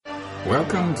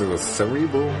Welcome to the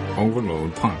Cerebral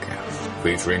Overload Podcast,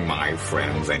 featuring my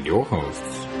friends and your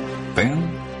hosts,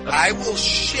 Ben. I will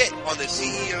shit on the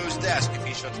CEO's desk if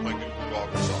he shuts my Google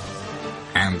Docs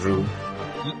off. Andrew.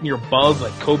 Eating your bug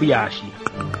like Kobayashi.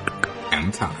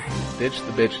 And Ty. Ditch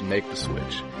the bitch and make the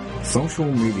switch. Social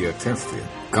media tested,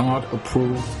 God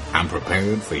approved, and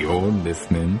prepared for your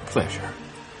listening pleasure.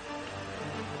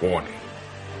 Warning.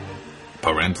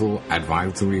 Parental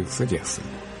advisory suggested.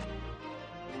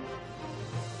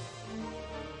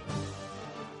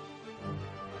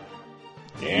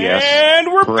 Yes,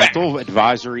 and we're parental back.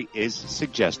 advisory is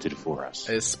suggested for us.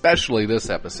 Especially this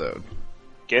episode.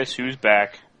 Guess who's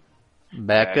back?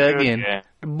 Back again.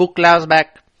 Buklau's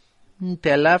back.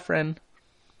 Tell a friend.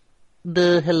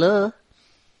 The hello.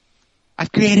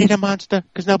 I've created a monster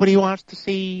because nobody wants to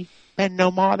see Ben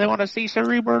no more. They want to see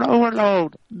Cerebral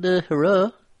Overload. The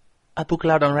hello.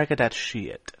 Buklau don't record that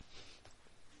shit.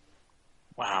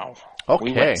 Wow. Okay.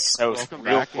 We went south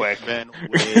real quick. It's been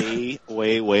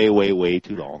way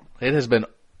too long. It has been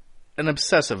an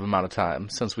obsessive amount of time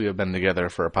since we have been together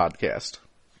for a podcast.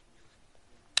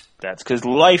 That's because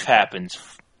life happens.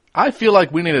 I feel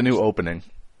like we need a new opening.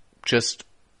 Just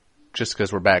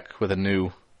because we're back with a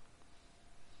new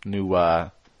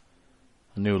link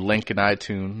in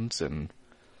iTunes and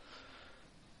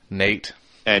Nate.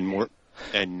 And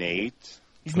Nate.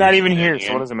 He's not even here,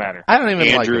 so what does it matter? I don't even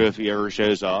Andrew, like him. if he ever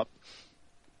shows up.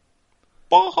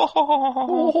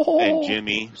 And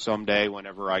Jimmy, someday,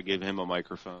 whenever I give him a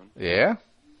microphone. Yeah?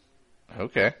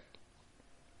 Okay.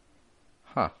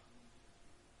 Huh.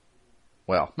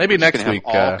 Well, maybe next week.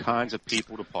 All kinds of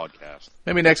people to podcast.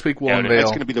 Maybe next week we'll unveil. That's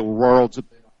going to be the world's.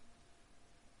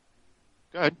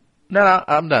 Good. No,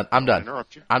 I'm done.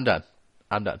 Interrupt you. I'm done.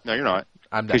 No, you're not.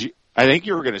 I'm done. I think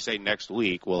you were going to say next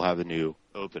week we'll have a new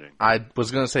opening. I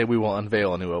was going to say we will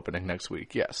unveil a new opening next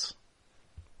week. Yes.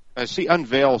 See,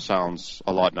 unveil sounds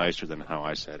a lot nicer than how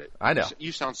I said it. I know.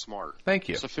 You sound smart. Thank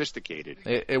you. Sophisticated.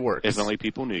 It works. If only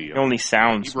people knew you. It only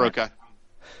sounds. He broke out.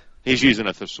 He's using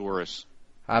a thesaurus.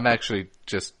 I'm actually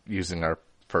just using our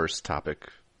first topic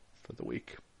for the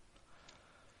week.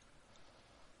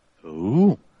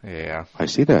 Ooh. Yeah. I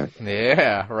see that.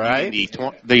 Yeah, right?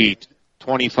 The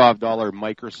 $25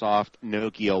 Microsoft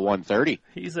Nokia 130.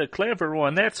 He's a clever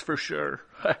one, that's for sure.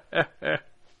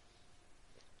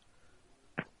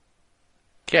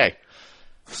 Okay.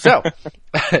 So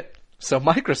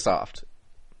Microsoft,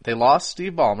 they lost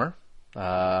Steve Ballmer.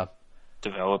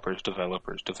 Developers.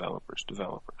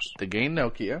 They gained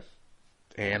Nokia,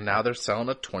 and now they're selling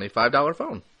a $25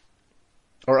 phone.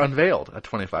 Or unveiled a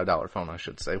 $25 phone, I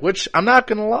should say. Which, I'm not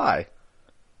going to lie,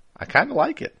 I kind of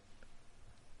like it.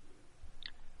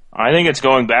 I think it's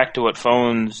going back to what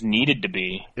phones needed to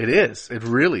be. It is. It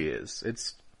really is.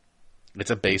 It's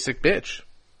a basic bitch.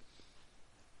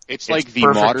 It's like the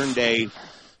perfect. modern day.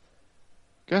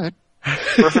 Go ahead.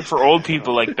 Perfect for old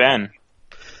people like Ben.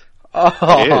 It is,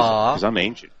 because I'm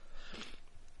ancient.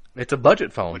 It's a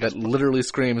budget phone that literally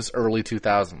screams early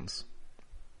 2000s.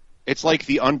 It's like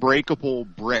the unbreakable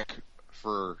brick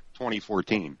for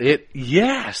 2014.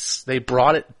 Yes, they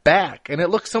brought it back, and it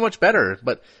looks so much better.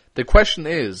 But the question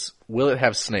is, will it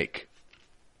have Snake?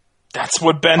 That's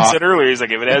what Ben said earlier. He's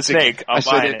like, if it has Snake, I'm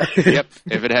buying it. Yep.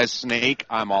 If it has Snake,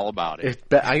 I'm all about it.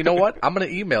 You know what? I'm going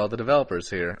to email the developers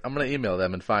here. I'm going to email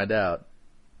them and find out.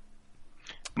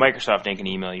 Microsoft ain't going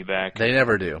to email you back. They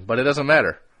never do, but it doesn't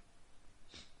matter.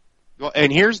 Well,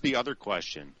 and here's the other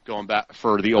question, going back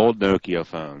for the old Nokia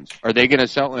phones. Are they going to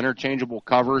sell interchangeable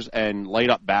covers and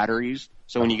light up batteries?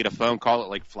 So when you get a phone call, it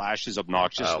like flashes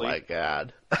obnoxiously. Oh my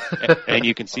god! And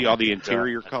you can see all the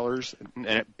interior colors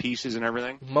and pieces and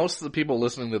everything. Most of the people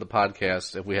listening to the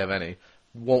podcast, if we have any,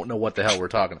 won't know what the hell we're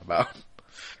talking about.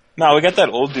 No, we got that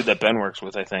old dude that Ben works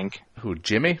with, I think. Who,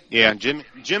 Jimmy? Yeah,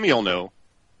 Jimmy will know.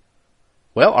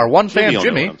 Well, our one fan, Jimmy.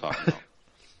 Jimmy. Will know what I'm talking about.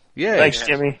 Yeah, thanks,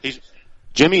 Jimmy.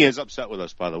 Jimmy is upset with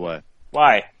us, by the way.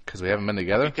 Why? Because we haven't been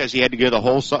together. Because he had to go the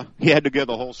whole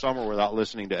summer without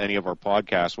listening to any of our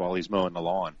podcasts while he's mowing the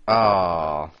lawn.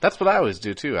 Oh, that's what I always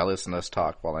do too. I listen to us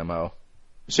talk while I mow.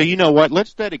 So you know what?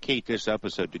 Let's dedicate this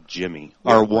episode to Jimmy,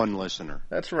 our one listener.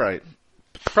 That's right.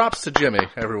 Props to Jimmy,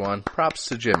 everyone. Props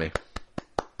to Jimmy.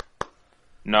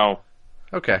 No.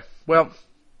 Okay. Well,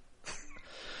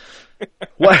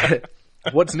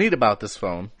 what's neat about this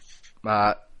phone?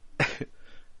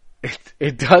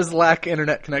 It does lack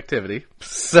internet connectivity,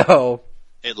 so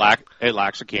it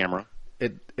lacks a camera.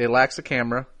 It lacks a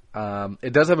camera.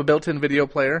 It does have a built-in video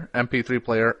player, MP3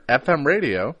 player, FM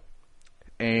radio,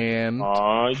 and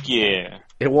yeah,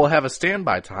 it will have a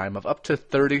standby time of up to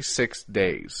 36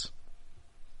 days.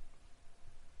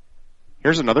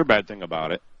 Here's another bad thing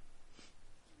about it.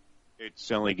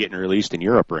 It's only getting released in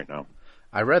Europe right now.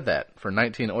 I read that for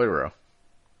 19 euro.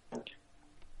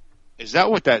 Is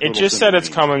that what that? It just said it's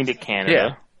coming to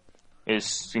Canada. Yeah.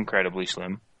 Is incredibly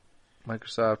slim.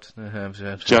 Microsoft.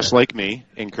 Just like me,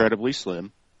 incredibly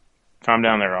slim. Calm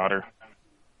down there, Otter.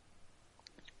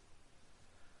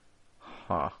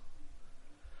 Huh.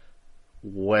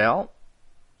 Well,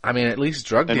 I mean, at least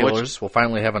drug And dealers will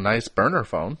finally have a nice burner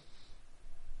phone.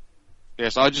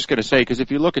 Yes, I was just going to say, because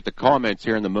if you look at the comments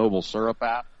here in the mobile syrup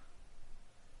app,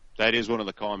 that is one of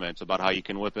the comments about how you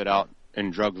can whip it out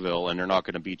in Drugville and they're not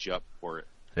going to beat you up for it.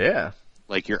 Yeah.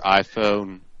 Like your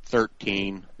iPhone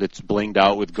 13 that's blinged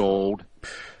out with gold.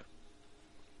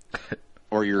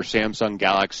 Or your Samsung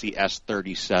Galaxy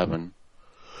S37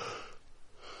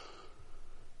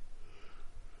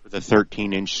 with a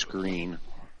 13-inch screen.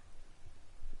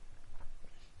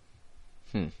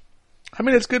 I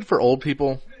mean, it's good for old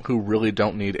people who really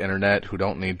don't need internet, who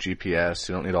don't need GPS,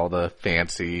 who don't need all the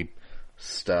fancy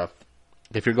stuff.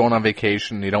 If you're going on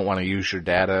vacation, you don't want to use your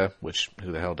data, which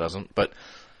who the hell doesn't? But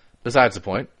besides the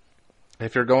point,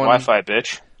 if you're going... Wi-Fi,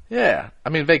 bitch. Yeah. I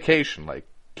mean, vacation, like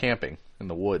camping in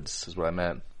the woods is what I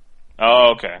meant.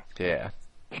 Oh, okay. Yeah.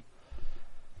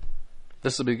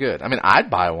 This will be good. I mean, I'd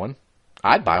buy one.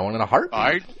 I'd buy one in a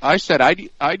heartbeat. I said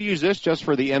I'd use this just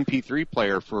for the MP3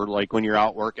 player for like when you're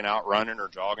out working out, running or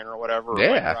jogging or whatever, or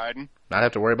bike riding. Not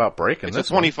have to worry about breaking it's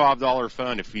this a $25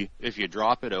 phone if you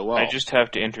drop it. Oh well. I just have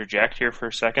to interject here for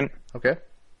a second. Okay.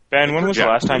 Ben, when was the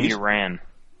last time please. you ran?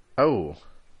 Oh.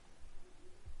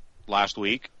 Last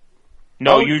week.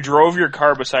 No, you drove your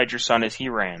car beside your son as he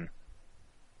ran.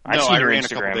 No, seen I your ran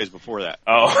Instagram. a couple days before that.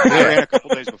 Oh. I ran a couple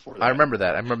days before that. I remember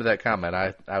that. I remember that comment.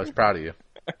 I was proud of you.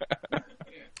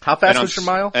 How fast was your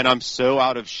mile? And I'm so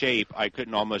out of shape, I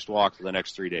couldn't almost walk for the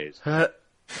next 3 days.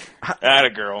 Atta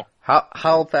girl.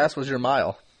 How fast was your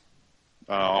mile?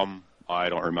 I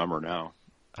don't remember now.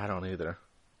 I don't either.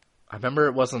 I remember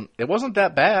it wasn't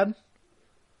that bad.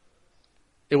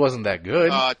 It wasn't that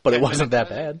good, but it wasn't that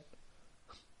bad.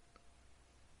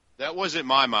 That wasn't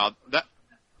my mile.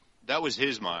 That was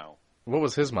his mile. What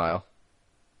was his mile?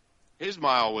 His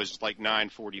mile was like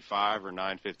 9:45 or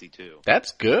 9:52.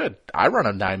 That's good. I run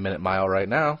a 9-minute mile right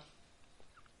now.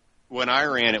 When I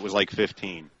ran, it was like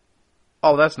 15.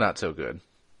 Oh, that's not so good.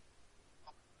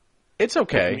 It's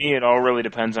okay. For me, it all really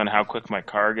depends on how quick my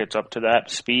car gets up to that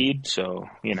speed, so,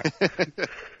 you know.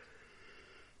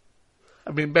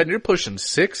 I mean, Ben, you're pushing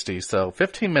 60, so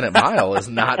 15-minute mile is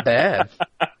not bad.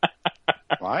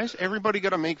 Why is everybody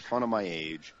going to make fun of my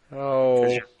age? Oh.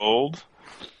 Because you're old?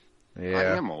 Yeah.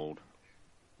 I am old.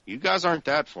 You guys aren't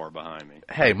that far behind me.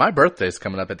 Hey, my birthday's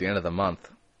coming up at the end of the month.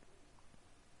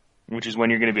 Which is when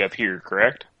you're going to be up here,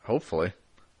 correct? Hopefully.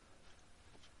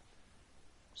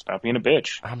 Stop being a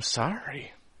bitch. I'm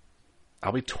sorry.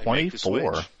 I'll be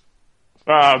 24.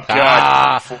 Oh,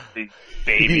 God. 40,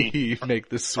 baby. Make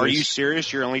the switch. Are you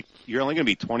serious? You're only going to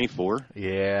be 24?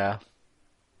 Yeah.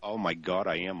 Oh, my God,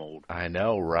 I am old. I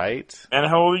know, right? And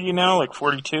how old are you now? Like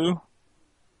 42?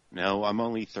 No, I'm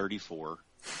only 34.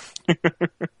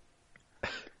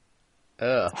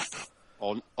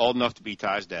 Old enough to be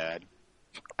Ty's dad.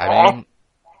 I mean,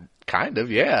 kind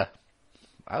of, yeah.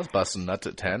 I was busting nuts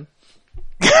at 10.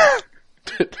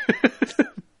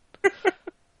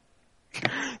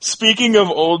 Speaking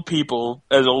of old people,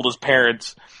 as old as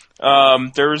parents,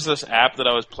 there was this app that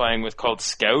I was playing with called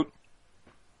Scout.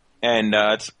 And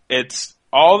it's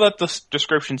all that the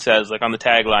description says, like on the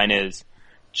tagline is,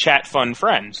 chat fun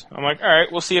friends. I'm like, all right,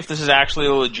 we'll see if this is actually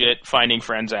a legit finding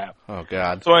friends app. Oh,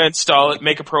 God. So I install it,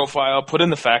 make a profile, put in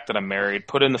the fact that I'm married,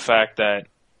 put in the fact that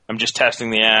I'm just testing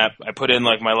the app. I put in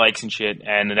like my likes and shit,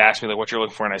 and it asks me like what you're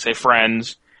looking for, and I say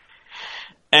friends.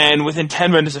 And within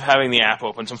 10 minutes of having the app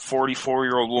open, some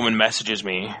 44-year-old woman messages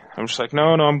me. I'm just like,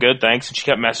 no, I'm good, thanks. And she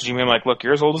kept messaging me. I'm like, look,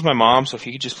 you're as old as my mom, so if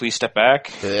you could just please step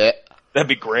back, that'd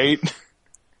be great.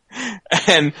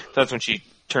 And that's when she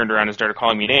turned around and started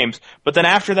calling me names. But then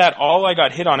after that, all I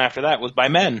got hit on after that was by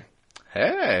men.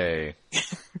 Hey.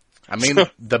 I mean,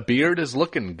 the beard is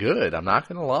looking good. I'm not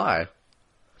going to lie.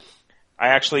 I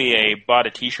actually bought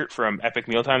a t-shirt from Epic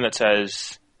Mealtime that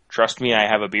says, trust me, I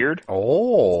have a beard.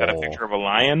 Oh. It's got a picture of a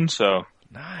lion, so.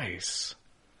 Nice.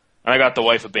 And I got the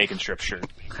wife a bacon strip shirt.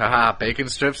 Haha, bacon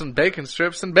strips and bacon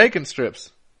strips and bacon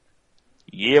strips.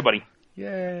 Yeah, buddy.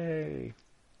 Yay.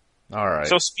 All right.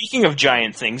 So speaking of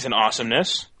giant things and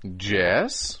awesomeness,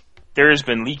 Jess? There has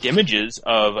been leaked images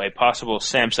of a possible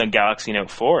Samsung Galaxy Note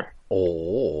 4.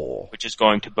 Oh. Which is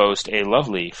going to boast a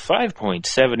lovely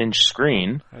 5.7-inch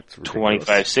screen,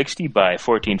 2560 by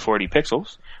 1440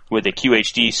 pixels, with a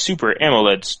QHD Super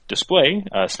AMOLED display,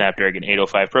 a Snapdragon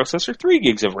 805 processor, 3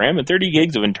 gigs of RAM, and 30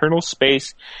 gigs of internal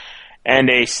space, and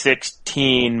a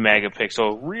 16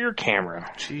 megapixel rear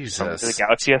camera. Jesus. The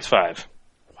Galaxy S5.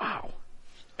 Wow.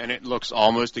 And it looks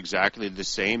almost exactly the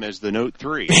same as the Note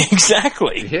 3.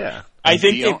 Exactly. Yeah. I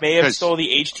think they may have stole the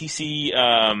HTC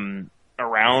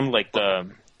around like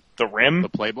the rim. The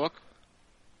playbook?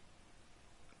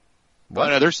 What?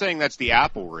 No, they're saying that's the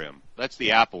Apple rim. That's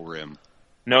the Apple rim.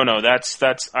 No, that's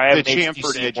I have the an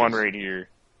HTC one right here.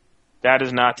 That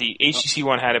is not the HTC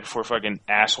one had it before fucking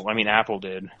Apple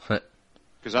did.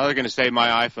 Because I was going to say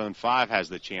my iPhone 5 has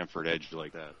the chamfered edge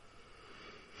like that.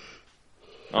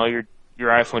 Oh, your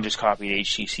iPhone just copied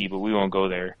HTC, but we won't go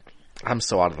there. I'm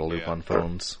so out of the loop on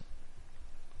phones.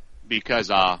 Because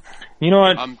you know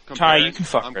what, Ty, you can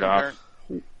fuck it off.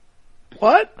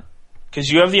 What? Because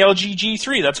you have the LG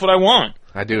G3. That's what I want.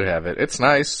 I do have it. It's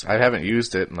nice. I haven't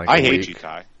used it in like I a hate week. you,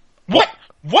 Ty. What?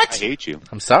 I hate you.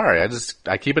 I'm sorry.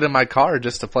 I keep it in my car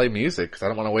just to play music because I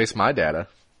don't want to waste my data.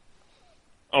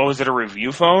 Oh, is it a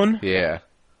review phone? Yeah.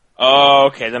 Oh,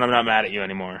 okay. Then I'm not mad at you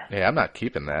anymore. Yeah, I'm not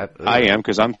keeping that. Ugh. I am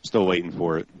because I'm still waiting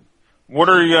for it. What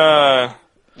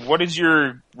is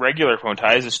your regular phone,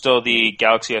 Ty? Is it still the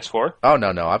Galaxy S4? Oh,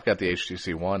 no. I've got the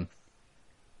HTC One.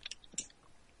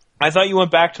 I thought you went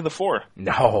back to the 4.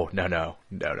 No.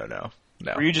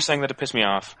 Were you just saying that to piss me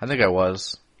off? I think I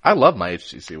was. I love my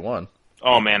HTC One.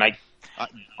 Oh, man.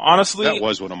 Honestly, that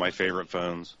was one of my favorite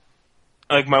phones.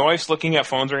 Like, my wife's looking at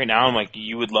phones right now. I'm like,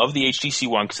 you would love the HTC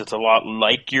One because it's a lot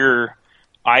like your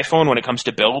iPhone when it comes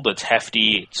to build. It's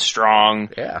hefty, it's strong.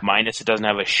 Yeah. Minus it doesn't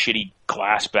have a shitty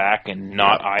glass back and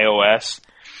not iOS.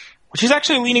 Which is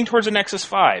actually leaning towards a Nexus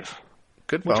 5.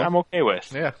 Good phone. Which I'm okay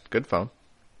with. Yeah, good phone.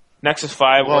 Nexus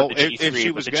 5 well, or the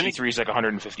G3, but the G3 is like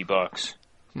 $150.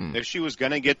 If she was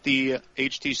going to get the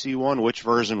HTC One, which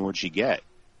version would she get?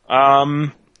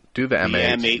 Do the M8.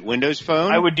 The M8 Windows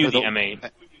Phone? I would do the M8.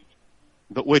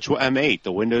 But which M8?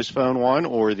 The Windows Phone one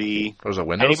or the... Was a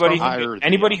Windows phone?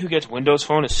 Anybody who gets Windows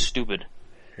Phone is stupid.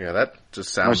 Yeah, that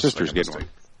just sounds My sister's like a getting mistake.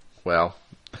 one. Well...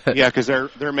 yeah, because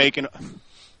they're making...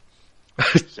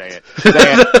 Say it.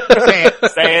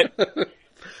 Say it.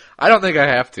 I don't think I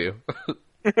have to.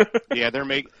 Yeah,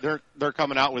 they're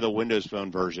coming out with a Windows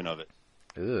Phone version of it.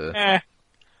 Ugh.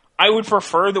 I would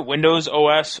prefer the Windows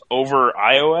OS over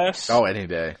iOS. Oh, any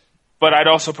day. But I'd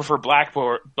also prefer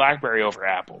BlackBerry over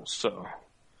Apple. So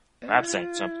that's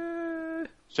saying something.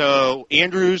 So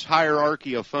Andrew's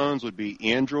hierarchy of phones would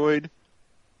be Android,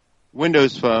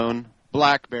 Windows Phone,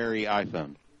 BlackBerry,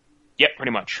 iPhone. Yep,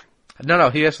 pretty much. No,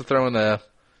 he has to throw in the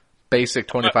basic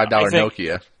 $25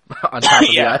 Nokia on top of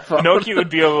the iPhone. Nokia would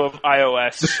be over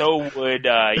iOS. So would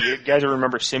you guys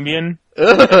remember Symbian?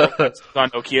 On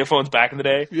Nokia phones back in the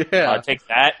day. Yeah, take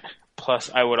that. Plus,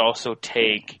 I would also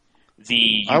take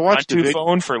the I watched Ubuntu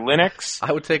phone for Linux.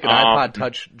 I would take an iPod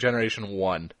Touch Generation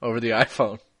 1 over the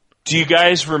iPhone. Do you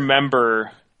guys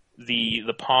remember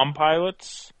the Palm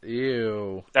Pilots?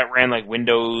 Ew. That ran like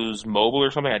Windows Mobile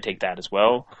or something? I'd take that as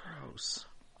well. Gross.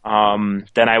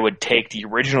 Then I would take the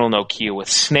original Nokia with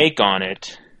Snake on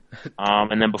it.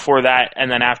 And then before that,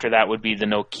 and then after that would be the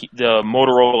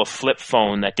Motorola flip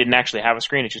phone that didn't actually have a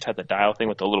screen. It just had the dial thing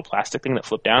with the little plastic thing that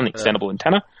flipped down, the extendable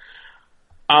antenna.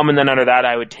 And then under that,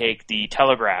 I would take the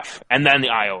Telegraph and then the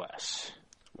iOS.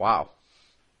 Wow.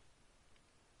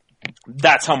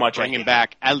 That's how much bringing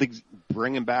back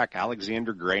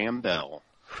Alexander Graham Bell,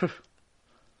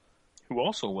 who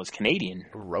also was Canadian.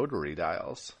 Rotary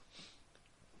dials.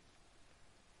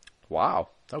 Wow.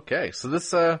 Okay, so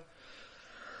this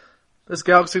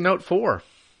Galaxy Note 4.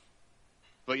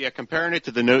 But yeah, comparing it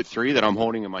to the Note 3 that I'm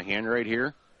holding in my hand right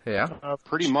here, Yeah.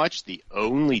 Pretty much the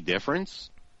only difference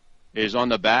is on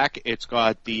the back. It's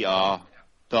got the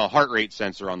heart rate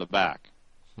sensor on the back.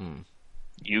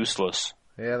 Useless.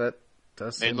 Yeah, that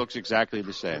does seem It looks exactly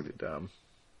the same. pretty dumb.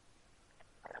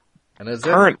 And is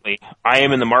Currently, I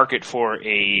am in the market for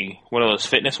one of those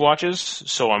fitness watches,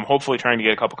 so I'm hopefully trying to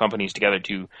get a couple companies together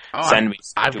to send me.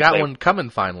 I've got one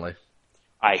coming finally.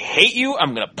 I hate you.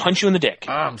 I'm going to punch you in the dick.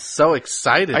 Oh, I'm so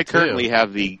excited. I currently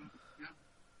have the.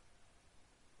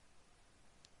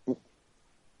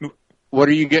 What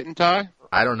are you getting, Ty?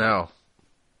 I don't know,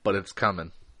 but it's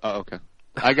coming. Oh, okay.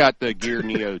 I got the Gear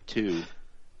Neo 2.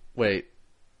 Wait,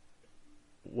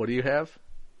 what do you have?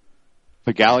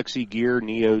 The Galaxy Gear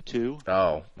Neo 2.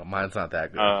 Oh, well, mine's not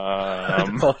that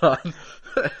good. Hold on.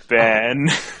 Ben.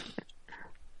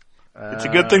 It's a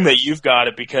good thing that you've got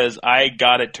it because I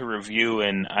got it to review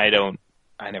and I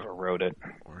never wrote it.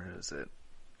 Where is it?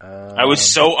 I was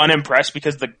so unimpressed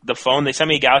because the phone, they sent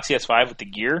me a Galaxy S5 with the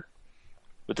Gear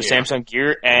with the Samsung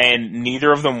Gear, and neither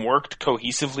of them worked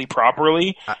cohesively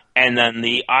properly. And then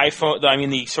the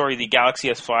the Galaxy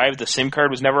S5, the SIM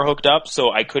card was never hooked up,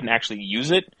 so I couldn't actually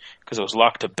use it because it was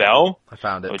locked to Bell. I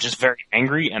found it. I was just very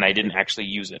angry, and I didn't actually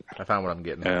use it. I found what I'm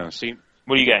getting. See,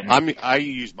 what are you getting? I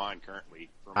use mine currently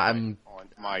on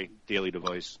my daily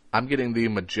device. I'm getting the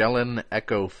Magellan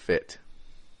Echo Fit.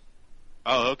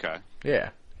 Oh, okay. Yeah,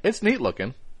 it's neat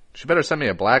looking. She better send me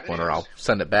a black one, or I'll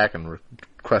send it back and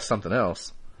request something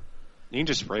else. You can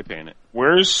just spray paint it.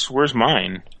 Where's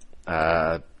mine?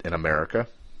 In America.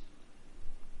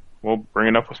 Well, bring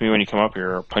it up with me when you come up here,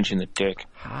 or I'll punch you in the dick.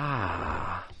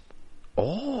 Ah.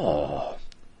 Oh.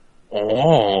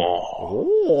 Oh.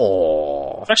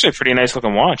 It's actually a pretty nice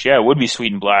looking watch. Yeah, it would be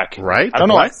sweet and black. Right? I don't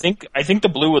know. I think the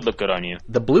blue would look good on you.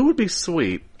 The blue would be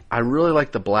sweet. I really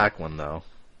like the black one, though.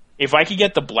 If I could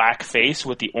get the black face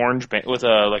with the orange with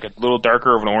a little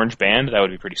darker of an orange band, that would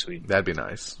be pretty sweet. That'd be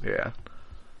nice. Yeah.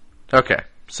 Okay.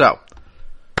 So.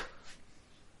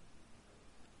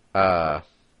 The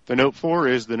Note 4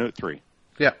 is the Note 3.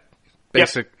 Yeah.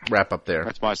 Basic wrap up there.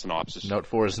 That's my synopsis. Note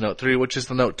 4 is Note 3, which is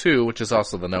the Note 2, which is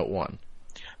also the Note 1.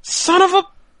 Son of a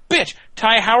bitch!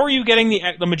 Ty, how are you getting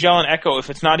the Magellan Echo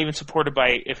if it's not even supported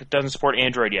if it doesn't support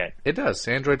Android yet? It does.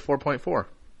 Android 4.4.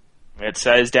 It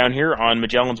says down here on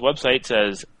Magellan's website,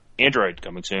 says Android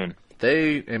coming soon.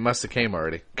 It must have came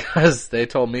already, because they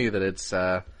told me that it's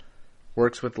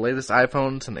works with the latest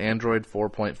iPhones and Android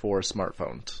 4.4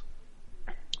 smartphones.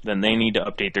 Then they need to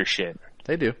update their shit.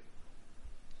 They do.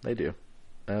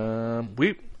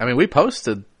 We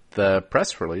posted the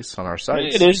press release on our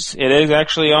site. It is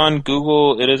actually on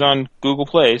Google. It is on Google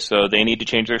Play, so they need to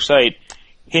change their site.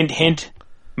 Hint, hint.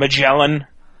 Magellan,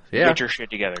 get your shit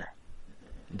together.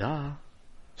 Duh.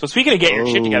 So speaking of get your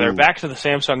shit together, back to the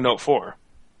Samsung Note 4.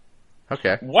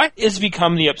 Okay. What has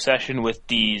become the obsession with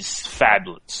these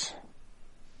phablets?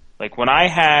 Like when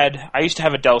I used to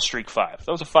have a Dell Streak 5.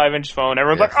 That was a 5-inch phone.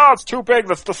 Everyone's like, oh, it's too big.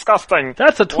 That's disgusting.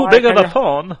 That's too big of a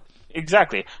phone.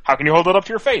 Exactly. How can you hold it up to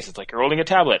your face? It's like you're holding a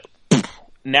tablet.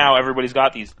 Now everybody's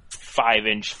got these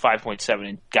 5-inch,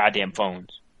 5.7-inch goddamn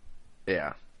phones.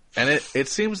 Yeah. And it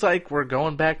seems like we're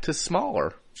going back to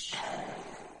smaller.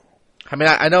 I mean,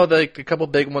 I know like a couple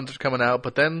big ones are coming out,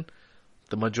 but then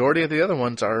the majority of the other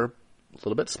ones are a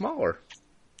little bit smaller.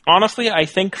 Honestly, I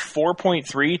think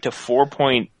 4.3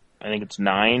 to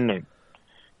 9, or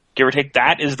give or take,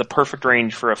 that is the perfect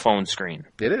range for a phone screen.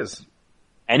 It is.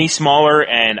 Any smaller,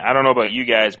 and I don't know about you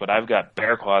guys, but I've got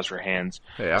bear claws for hands.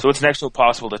 Yeah. So it's next to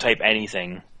impossible to type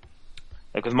anything.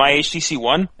 Like with my HTC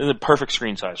One, this is a perfect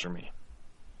screen size for me.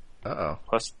 Uh-oh.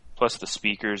 Plus the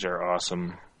speakers are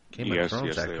awesome. Game of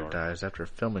Thrones actor dies after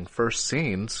filming first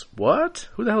scenes. What?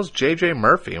 Who the hell is J.J.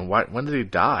 Murphy, and when did he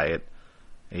die? At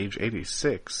age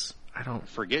 86. I don't...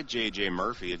 Forget J.J.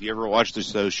 Murphy. Have you ever watched the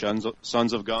show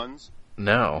Sons of Guns?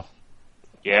 No.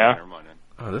 Yeah. Never mind.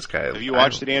 Oh, this guy... Have you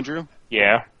watched it, Andrew?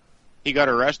 Yeah. He got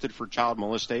arrested for child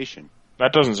molestation.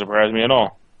 That doesn't surprise me at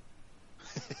all.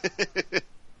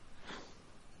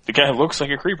 The guy looks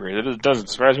like a creeper. It doesn't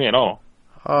surprise me at all.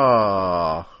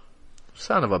 Oh.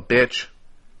 Son of a bitch.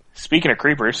 Speaking of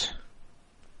creepers...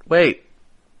 Wait.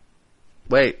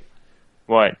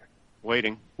 What?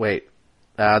 Waiting.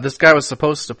 This guy was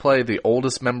supposed to play the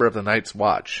oldest member of the Night's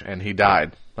Watch, and he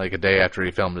died like a day after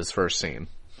he filmed his first scene.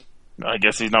 I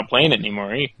guess he's not playing it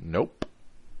anymore, eh? Nope.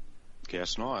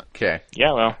 Guess not. Okay.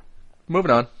 Yeah, well.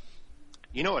 Moving on.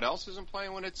 You know what else isn't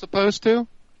playing when it's supposed to?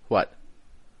 What?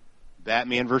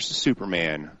 Batman vs.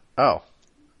 Superman. Oh.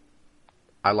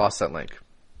 I lost that link.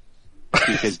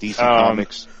 Because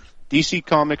DC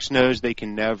Comics knows they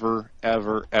can never,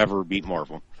 ever, ever beat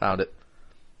Marvel. Found it.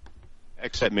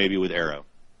 Except maybe with Arrow.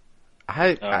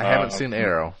 I haven't seen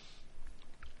Arrow.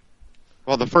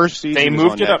 Well, the first season they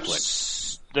moved is on it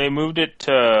Netflix. They moved it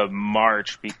to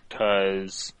March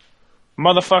because,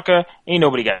 motherfucker, ain't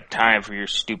nobody got time for your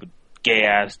stupid,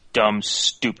 gay-ass, dumb,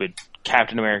 stupid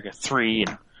Captain America 3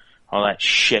 and all that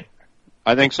shit.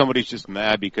 I think somebody's just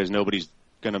mad because nobody's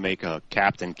going to make a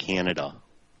Captain Canada.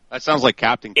 That sounds like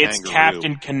Captain Kangaroo. It's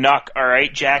Captain Canuck,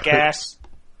 alright, jackass?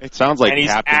 It sounds like and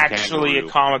he's Captain actually Kangaroo.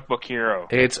 a comic book hero.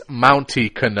 It's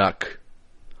Mountie Canuck,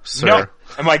 sir. No.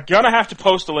 Am I gonna have to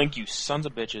post a link, you sons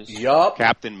of bitches? Yup.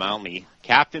 Captain Mountie.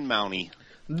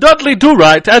 Dudley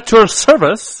Do-Right at your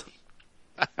service.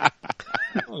 Well,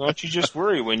 don't you just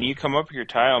worry. When you come up here,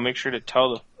 Ty, I'll make sure to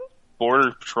tell the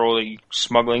Border Patrol that you're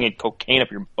smuggling in cocaine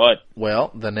up your butt.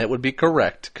 Well, then it would be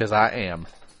correct, because I am.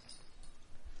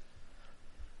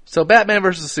 So, Batman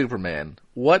versus Superman.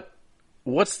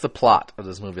 What's the plot of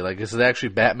this movie? Like, is it actually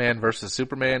Batman versus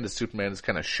Superman? Does Superman just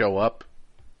kind of show up?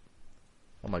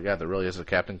 Oh my god, there really is a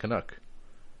Captain Canuck.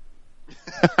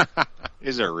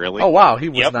 Is it really? Oh wow, he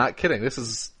was Yep. not kidding. This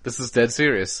is dead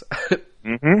serious.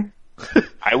 Mm-hmm.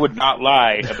 I would not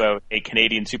lie about a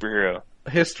Canadian superhero.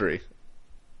 History.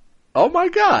 Oh my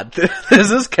god,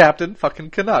 this is Captain fucking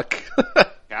Canuck.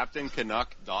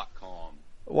 CaptainCanuck.com.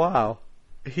 Wow,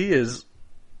 he is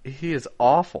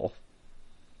awful.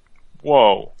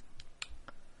 Whoa.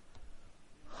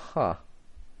 Huh.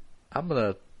 I'm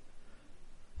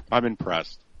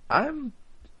impressed. I don't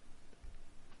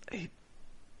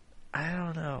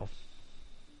know.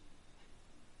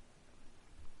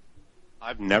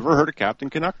 I've never heard of Captain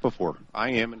Canuck before.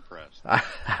 I am impressed.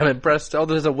 I'm impressed. Oh,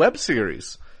 there's a web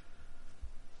series.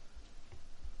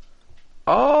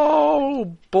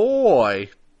 Oh boy.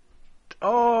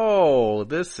 Oh,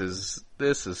 this is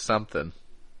something.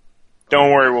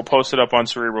 Don't worry, we'll post it up on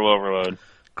Cerebral Overload.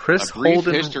 Chris A brief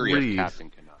Holden history Reeve of Captain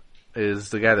Canuck. is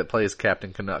the guy that plays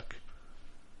Captain Canuck.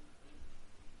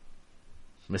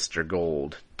 Mr.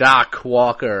 Gold. Doc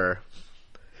Walker.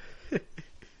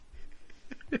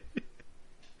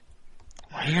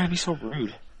 Why you gotta be so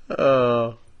rude?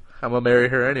 I'm gonna marry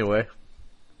her anyway.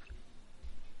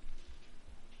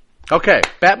 Okay,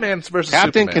 Batman versus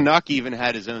Captain Superman. Canuck even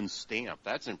had his own stamp.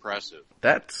 That's impressive.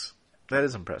 That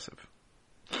is impressive.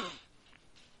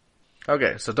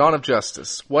 Okay, so Dawn of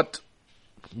Justice.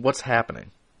 What's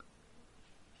happening?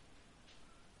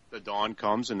 The dawn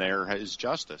comes and there is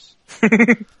justice.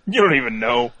 You don't even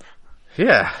know.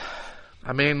 Yeah,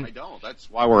 I mean, I don't. That's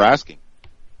why we're asking.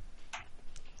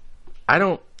 I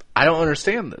don't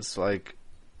understand this. Like,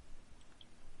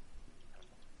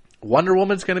 Wonder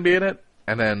Woman's going to be in it,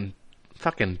 and then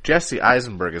fucking Jesse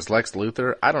Eisenberg is Lex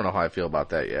Luthor. I don't know how I feel about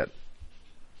that yet.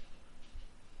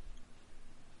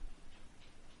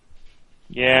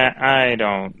 Yeah, I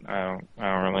don't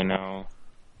really know.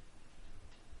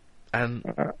 And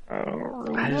I don't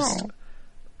really know.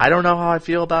 I don't know how I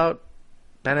feel about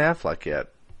Ben Affleck yet.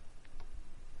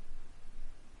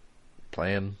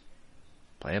 Playing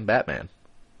Batman.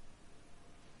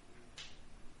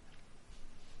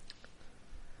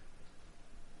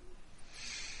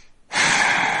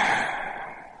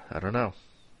 I don't know.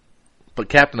 But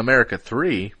Captain America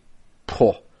 3,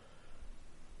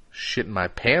 shitting my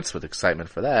pants with excitement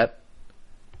for that.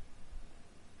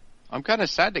 I'm kind of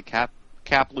sad that Cap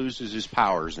loses his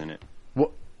powers in it.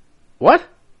 What?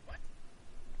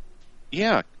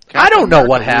 Yeah. I don't know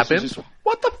what America happened. loses his-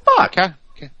 What the fuck?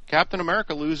 Captain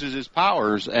America loses his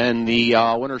powers, and the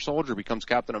Winter Soldier becomes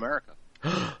Captain America.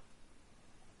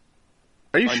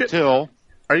 Are you shit? Until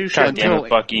Are you God shitting? damn it,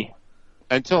 Bucky.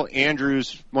 until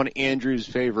one of Andrew's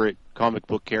favorite comic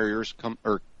book characters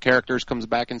comes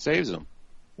back and saves him.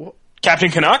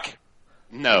 Captain Canuck?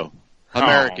 No,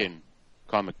 American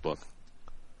comic book.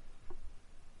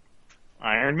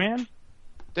 Iron Man?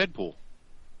 Deadpool.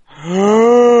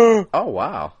 Oh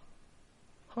wow.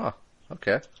 Huh.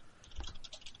 Okay.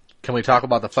 Can we talk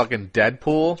about the fucking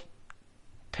Deadpool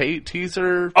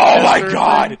teaser? Oh my teaser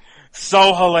god! thing?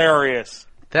 So hilarious.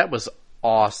 That was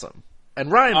awesome.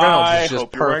 And Ryan Reynolds I is just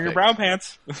hope you're wearing your perfect. brown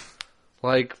pants.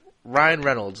 Like, Ryan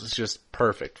Reynolds is just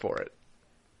perfect for it.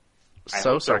 I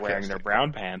So hope they're wearing their sarcastic.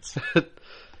 brown pants.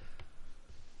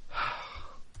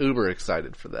 Uber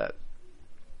excited for that.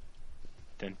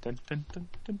 Dun, dun, dun, dun,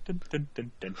 dun, dun, dun,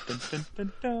 dun, dun, dun, dun,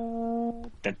 dun,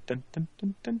 dun. Dun, dun, dun,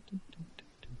 dun, dun, dun,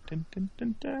 dun, dun,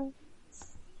 dun, dun.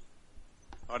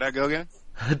 How'd that go again?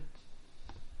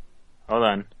 Hold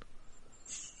on.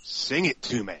 Sing it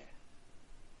to me.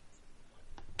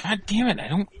 God damn it!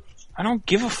 I don't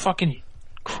give a fucking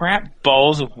crap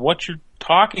balls of what you're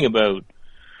talking about.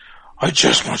 I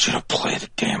just want you to play the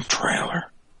damn trailer.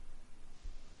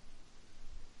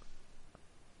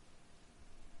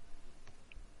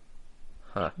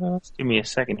 Huh. Just give me a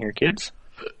second here, kids.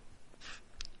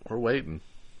 We're waiting.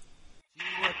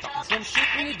 Some shit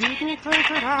when you didn't think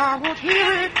that I would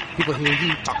hear it. People hear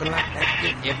you talking like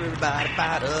that, get everybody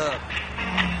fired up.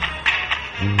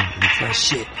 It's my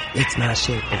shit. It's my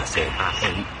shit. And I said I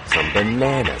ate some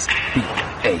bananas.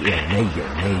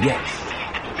 B-A-N-A-N-A-S.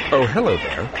 Oh, hello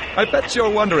there. I bet you're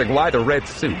wondering why the red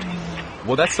suit.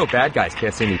 Well, that's so bad guys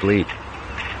can't see me bleed.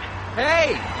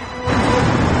 Hey!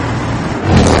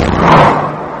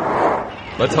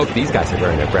 Let's hope these guys are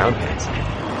wearing their brown pants.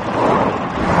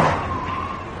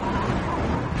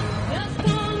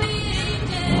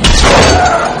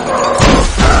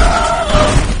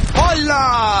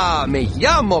 Hola! Me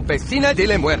llamo Vecina de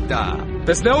la Muerta.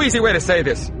 There's no easy way to say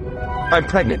this. I'm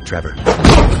pregnant, Trevor.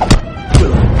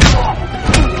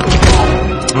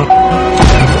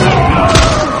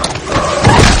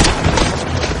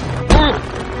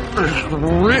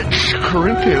 Rich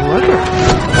Corinthian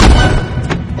leather.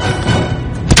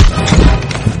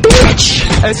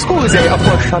 Excuse, por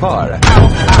favor. Ow,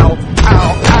 ow,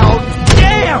 ow, ow.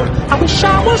 Damn! I wish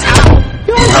I was out.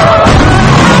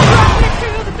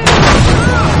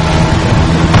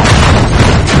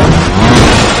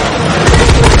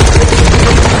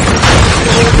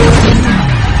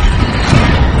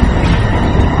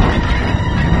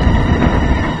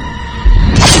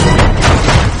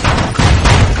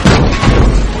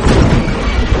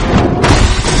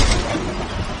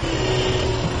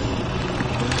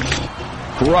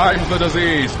 Rhymes the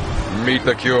disease. Meet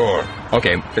the cure.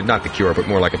 Okay, not the cure, but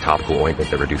more like a topical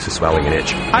ointment that reduces swelling and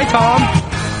itch. Hi, Tom.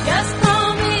 Just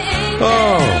call me Angel.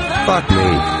 Oh, fuck me.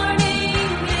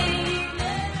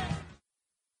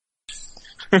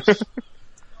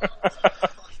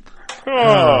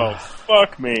 Oh,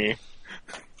 fuck me.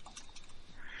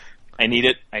 I need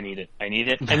it. I need it. I need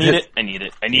it. I need it. I need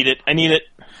it. I need it. I need it.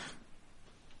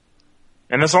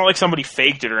 And it's not like somebody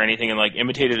faked it or anything and like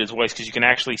imitated his voice, because you can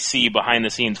actually see behind the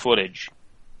scenes footage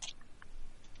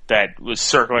that was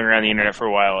circling around the internet for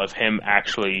a while of him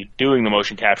actually doing the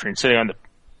motion capture and sitting on the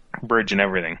bridge and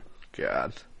everything.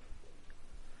 God.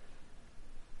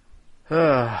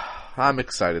 I'm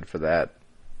excited for that.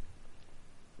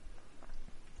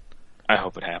 I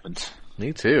hope it happens.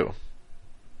 Me too.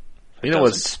 You know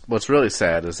what's really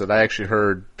sad is that I actually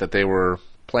heard that they were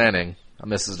planning a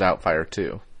Mrs. Doubtfire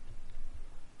too.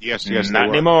 Yes, not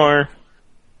anymore.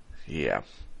 Yeah.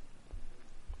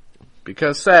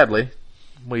 Because sadly,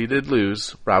 we did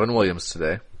lose Robin Williams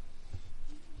today.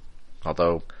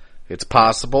 Although, it's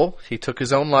possible he took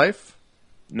his own life.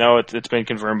 No, it's been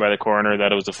confirmed by the coroner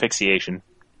that it was asphyxiation.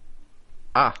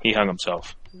 Ah. He hung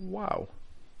himself. Wow.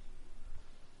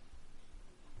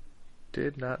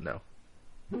 Did not know.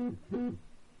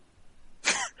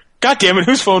 God damn it,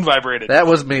 whose phone vibrated? That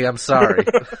was me, I'm sorry.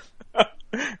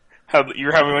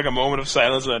 You're having like a moment of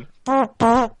silence then.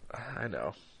 I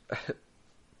know.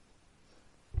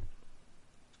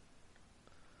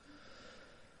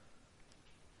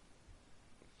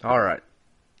 Alright.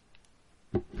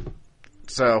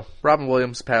 So, Robin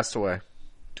Williams passed away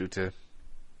due to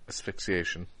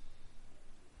asphyxiation.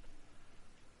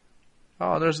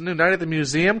 Oh, and there's a new Night at the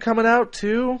Museum coming out,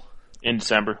 too? In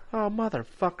December. Oh,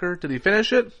 motherfucker. Did he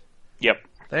finish it? Yep.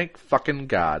 Thank fucking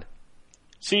God.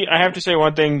 See, I have to say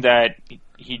one thing, that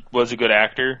he was a good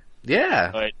actor.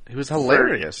 Yeah. But he was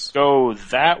hilarious. Go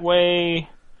that way.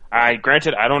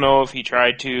 Granted, I don't know if he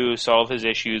tried to solve his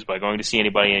issues by going to see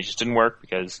anybody and it just didn't work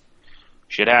because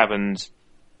shit happens.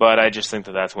 But I just think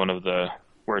that that's one of the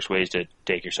worst ways to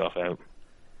take yourself out.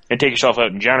 And take yourself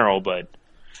out in general, but...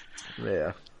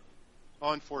 Yeah.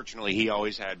 Unfortunately, he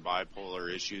always had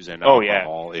bipolar issues and Oh, yeah.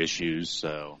 alcohol issues,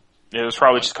 so... It was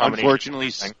probably just a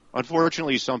combination.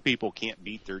 Unfortunately, some people can't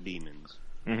beat their demons.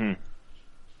 Mm-hmm.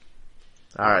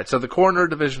 Alright, so the coroner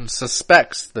division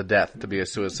suspects the death to be a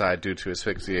suicide due to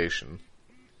asphyxiation.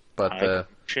 But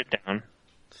shit down.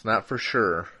 It's not for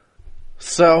sure.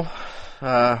 So,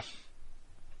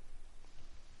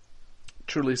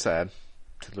 truly sad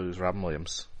to lose Robin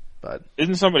Williams. But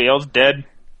isn't somebody else dead?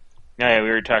 Yeah, we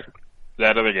already talked about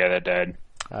that other guy that died.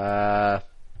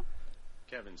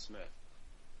 Kevin Smith.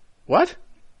 What?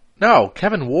 No,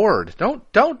 Kevin Ward.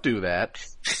 Don't do that.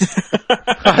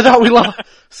 I thought we lost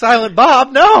Silent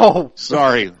Bob. No.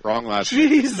 Sorry, wrong last name.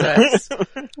 Jesus.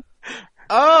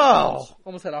 Oh,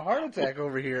 almost had a heart attack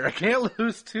over here. I can't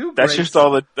lose two. That's just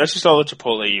all the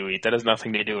Chipotle you eat. That has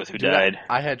nothing to do with who died.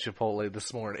 I had Chipotle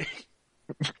this morning.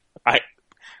 It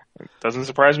doesn't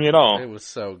surprise me at all. It was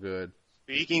so good.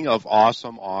 Speaking of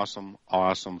awesome, awesome,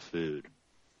 awesome food,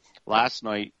 last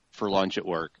night for lunch at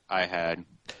work, I had,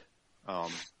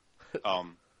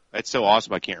 it's so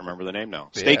awesome I can't remember the name now.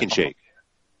 Steak and Shake.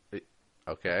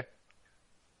 Okay.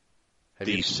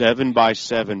 The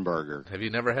 7x7 burger. Have you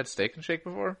never had Steak and Shake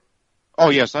before? Oh,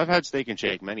 yes, I've had Steak and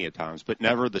Shake many a times, but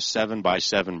never the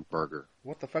 7x7 burger.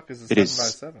 What the fuck is a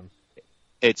 7x7?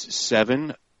 It's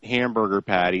 7 hamburger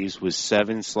patties with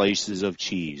 7 slices of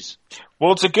cheese.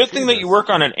 Well, it's a good thing that you work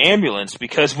on an ambulance,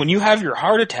 because when you have your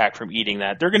heart attack from eating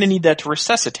that, they're going to need that to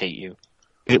resuscitate you.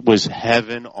 It was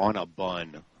heaven on a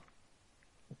bun.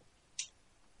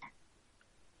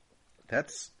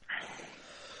 That's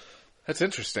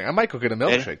interesting. I might go get a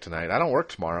milkshake tonight. I don't work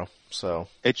tomorrow, so...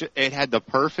 It had the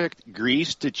perfect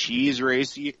grease to cheese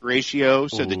ratio,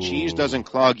 so the cheese doesn't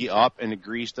clog you up and the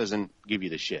grease doesn't give you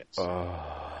the shits.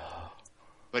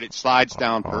 But it slides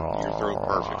down your throat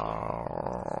perfectly.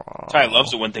 Ty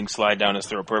loves it when things slide down his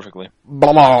throat perfectly.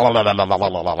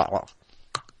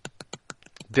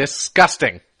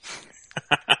 Disgusting.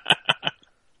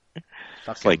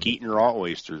 It's like eating raw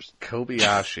oysters.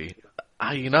 Kobayashi.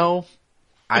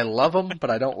 I love them, but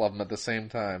I don't love them at the same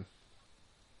time.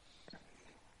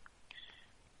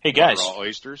 Hey guys, Raw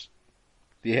oysters.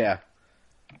 Yeah.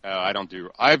 I don't do.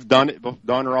 I've done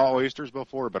raw oysters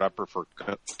before, but I prefer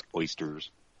cooked oysters.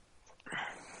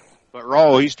 But raw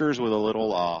oysters with a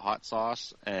little hot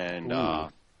sauce and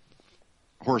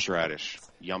horseradish,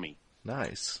 yummy.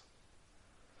 Nice.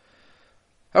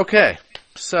 Okay,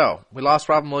 so we lost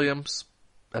Robin Williams.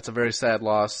 That's a very sad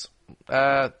loss.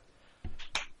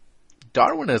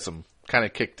 Darwinism kind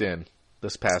of kicked in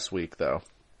this past week, though.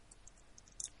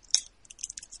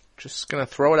 Just gonna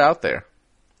throw it out there.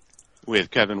 With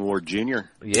Kevin Ward Jr.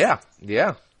 Yeah.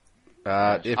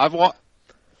 I've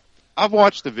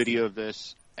watched the video of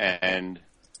this, and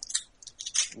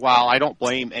while I don't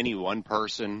blame any one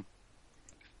person,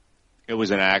 it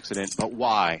was an accident. But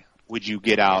why would you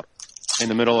get out in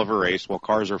the middle of a race while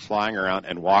cars are flying around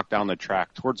and walk down the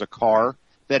track towards a car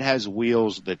that has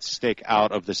wheels that stick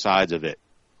out of the sides of it?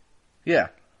 Yeah.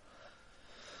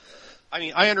 I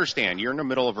mean, I understand. You're in the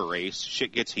middle of a race.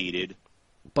 Shit gets heated.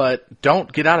 But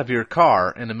don't get out of your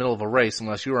car in the middle of a race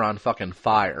unless you are on fucking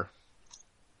fire.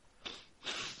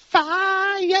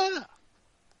 Fire!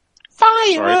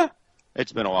 Sorry.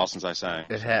 It's been a while since I sang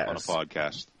It has. on a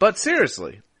podcast. But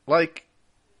seriously, like,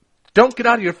 don't get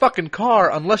out of your fucking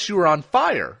car unless you are on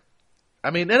fire.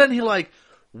 I mean, and then he, like,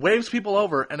 waves people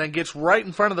over and then gets right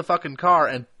in front of the fucking car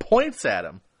and points at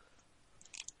him.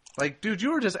 Like, dude,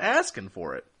 you were just asking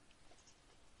for it.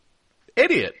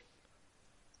 Idiot.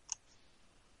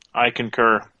 I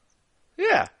concur.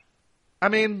 Yeah. I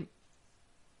mean,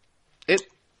 I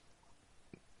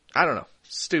don't know.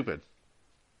 Stupid.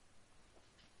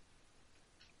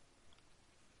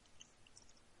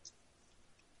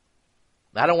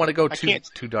 I don't want to go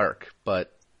too dark,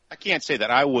 but I can't say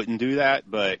that I wouldn't do that,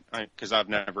 but because I've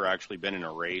never actually been in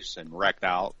a race and wrecked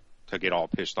out to get all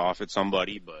pissed off at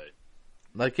somebody, but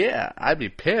like, yeah, I'd be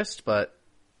pissed, but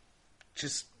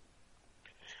just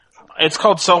It's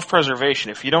called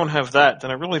self-preservation. If you don't have that,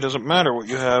 then it really doesn't matter what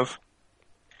you have.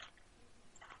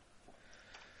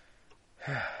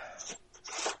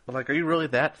 But, like, are you really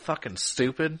that fucking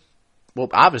stupid? Well,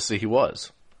 obviously he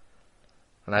was.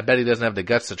 And I bet he doesn't have the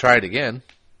guts to try it again.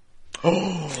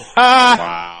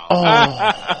 wow.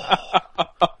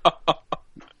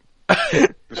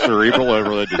 The Cerebral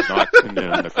Overload does not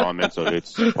condemn the comments of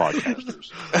its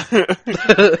podcasters.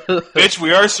 Bitch,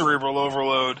 we are Cerebral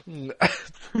Overload.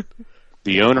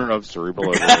 The owner of Cerebral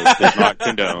Overload does not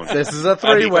condone this is a the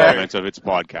three-way. comments of its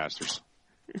podcasters.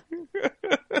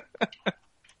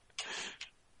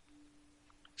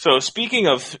 So speaking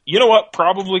of, you know what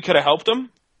probably could have helped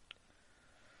him?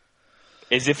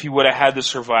 Is if he would have had the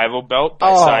survival belt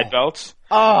by side belts.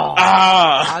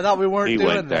 I thought we weren't He doing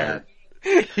went that.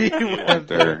 there. He went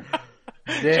there.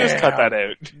 Just cut that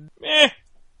out.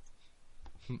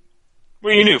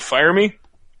 What you knew? Fire me?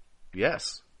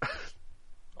 Yes.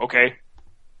 Okay.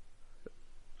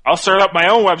 I'll start up my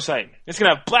own website. It's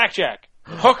gonna have blackjack,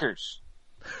 hookers.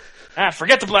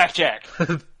 Forget the blackjack.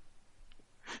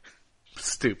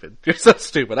 Stupid. You're so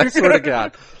stupid. I swear to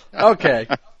God. Okay.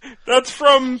 That's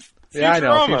from Futurama. Yeah, I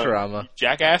know. Futurama.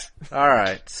 Jackass. All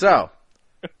right. So,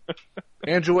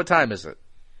 Andrew, what time is it?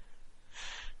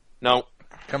 No.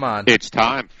 Come on. It's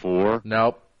time for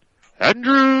Nope.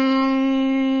 Andrew's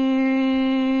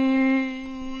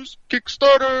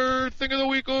Kickstarter thing of the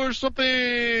week or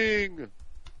something.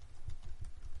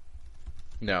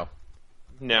 No.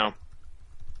 No.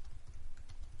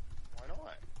 Why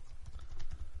not?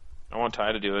 I want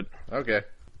Ty to do it. Okay.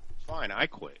 Fine, I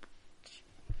quit.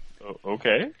 Oh,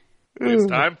 okay. It's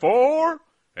time for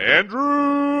Andrew's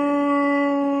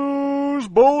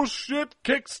bullshit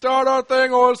Kickstarter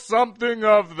thing or something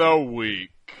of the week.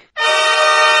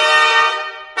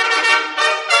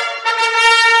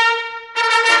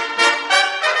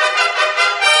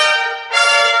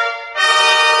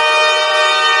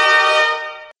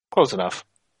 Close enough.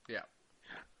 Yeah.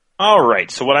 All right.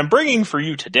 So what I'm bringing for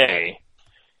you today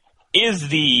is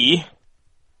the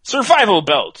Survival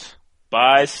Belt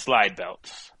by Slide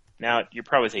Belts. Now, you're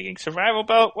probably thinking, survival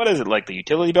belt? What is it, like the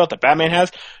utility belt that Batman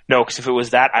has? No, because if it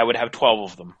was that, I would have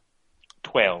 12 of them.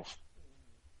 12.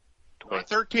 Not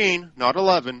 13, not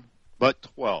 11, but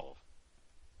 12.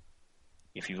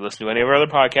 If you've listened to any of our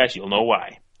other podcasts, you'll know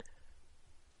why.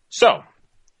 So,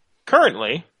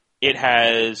 currently, it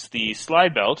has the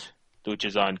Slide Belt, which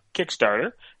is on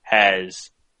Kickstarter, has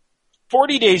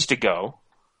 40 days to go.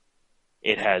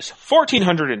 It has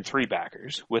 1,403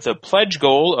 backers with a pledge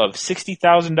goal of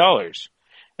 $60,000.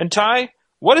 And Ty,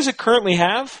 what does it currently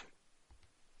have?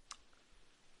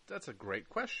 That's a great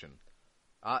question.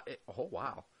 Oh,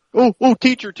 wow. Oh,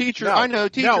 teacher, No, I know,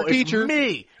 teacher. It's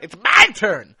me. It's my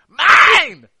turn.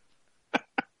 Mine!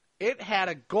 It had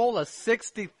a goal of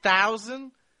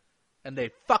 60,000, and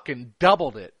they fucking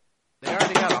doubled it. They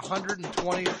already got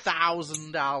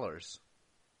 $120,000.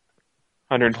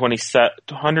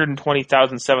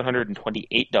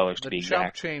 $120,728 to be The chump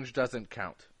exact. change doesn't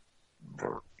count.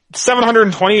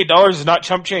 $728 is not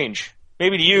chump change.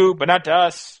 Maybe to you, but not to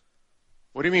us.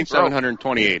 What do you mean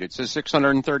 728? It says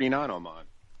 639 on mine.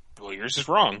 Well, yours is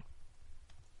wrong.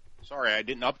 Sorry, I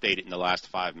didn't update it in the last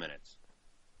 5 minutes.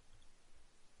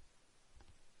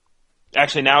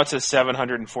 Actually, now it says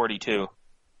 742.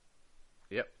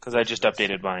 Yep. Because I just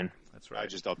updated mine. That's right. I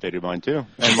just updated mine too.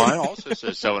 And mine also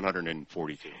says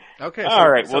 742. Okay.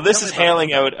 All right. so Well, this tell is me about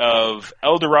hailing out of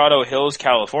El Dorado Hills,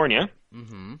 California.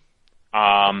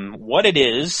 Mm-hmm. What it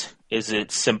is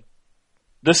it's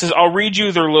I'll read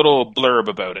you their little blurb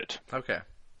about it. Okay.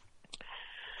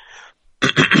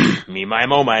 Me, my,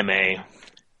 mo, my, may.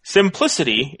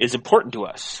 Simplicity is important to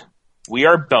us. We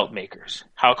are belt makers.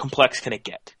 How complex can it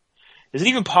get? Is it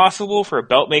even possible for a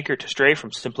belt maker to stray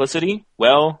from simplicity?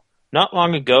 Well, not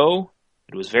long ago,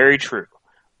 it was very true.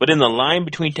 But in the line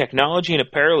between technology and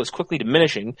apparel is quickly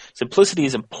diminishing, simplicity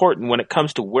is important when it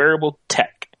comes to wearable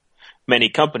tech. Many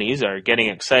companies are getting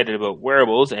excited about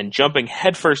wearables and jumping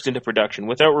headfirst into production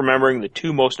without remembering the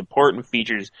two most important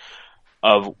features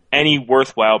of any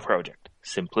worthwhile project: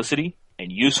 simplicity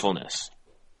and usefulness.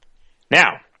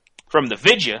 Now, from the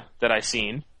vidya that I've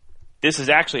seen, this is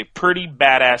actually a pretty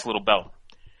badass little belt.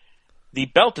 The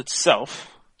belt itself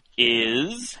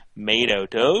is made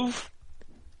out of...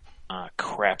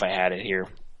 crap, I had it here.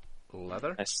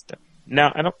 Leather? No,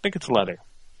 I don't think it's leather.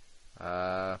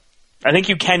 Uh, I think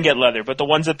you can get leather, but the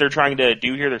ones that they're trying to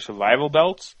do here, they're survival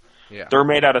belts, yeah. they're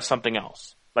made out of something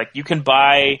else. Like, you can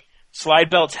buy... Slide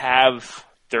belts have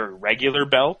their regular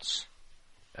belts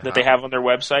that they have on their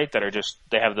website that are just...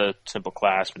 They have the simple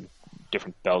clasp and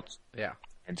different belts. Yeah.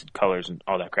 And colors and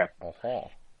all that crap. Uh-huh.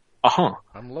 Uh-huh.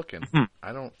 I'm looking.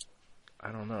 I don't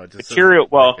know. It just Material,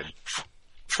 well, says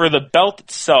for the belt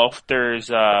itself, there's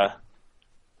the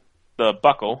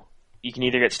buckle. You can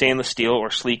either get stainless steel or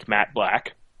sleek matte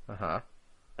black. Uh-huh.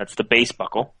 That's the base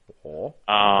buckle. Oh.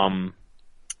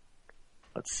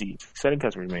 Let's see. Exciting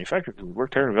customers manufacturers who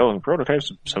worked hard on developing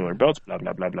prototypes of similar belts, blah,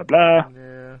 blah, blah, blah, blah.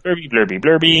 Yeah. Blurby, blurby,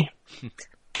 blurby.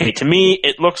 Okay, to me,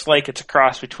 it looks like it's a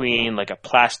cross between like a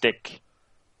plastic,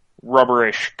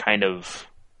 rubberish kind of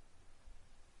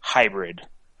hybrid.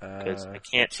 Because I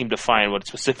can't seem to find what it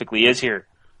specifically is here.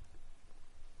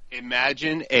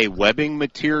 Imagine a webbing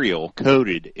material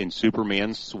coated in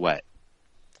Superman's sweat.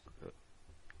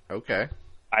 Okay.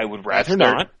 I would rather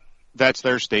not. That's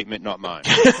their statement, not mine.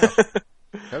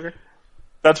 Okay.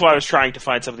 That's why I was trying to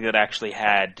find something that actually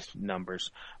had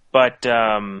numbers. But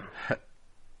Well,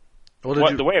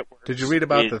 the way it works... Did you read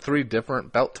about the 3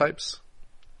 different belt types?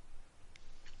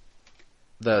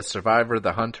 The Survivor,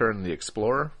 the Hunter, and the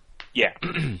Explorer? Yeah.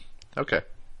 Okay.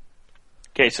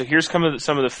 Okay, so here's some of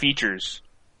the features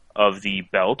of the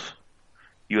belt.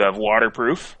 You have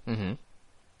waterproof. Mm-hmm.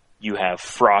 You have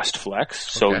frost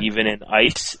flex, so Okay. even in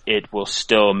ice, it will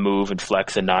still move and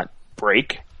flex and not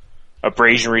break.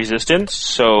 Abrasion resistance,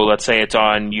 so let's say it's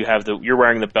on, you're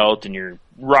wearing the belt and you're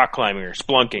rock climbing or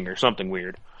splunking or something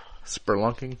weird.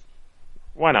 Spelunking?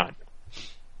 Why not?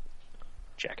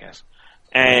 Jackass.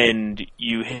 And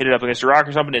you hit it up against a rock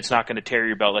or something, it's not going to tear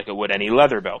your belt like it would any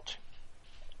leather belt.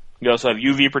 You also have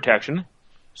UV protection,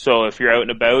 so if you're out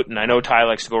and about, and I know Ty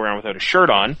likes to go around without a shirt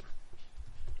on,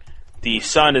 the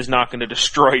sun is not going to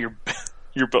destroy your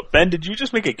belt. Ben, did you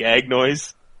just make a gag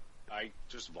noise? I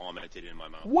just vomited in my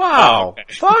mouth. Wow. Oh,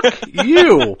 okay. Fuck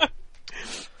you.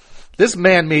 This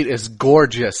man meat is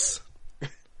gorgeous.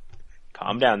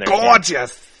 Calm down there.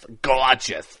 Gorgeous.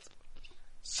 Gorgeous.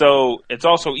 So it's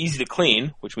also easy to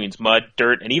clean, which means mud,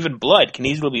 dirt, and even blood can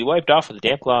easily be wiped off with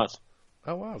damp cloths.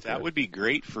 Oh, wow. That good. would be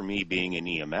great for me being an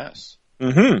EMS.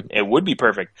 Mm-hmm. It would be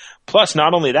perfect. Plus,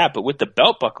 not only that, but with the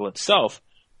belt buckle itself,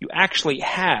 you actually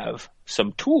have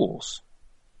some tools.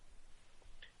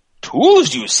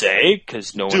 Tools, you say?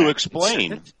 Because no one... To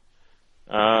explain.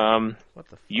 What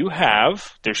the You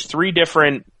have... There's three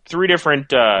different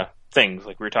things,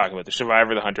 like we were talking about. The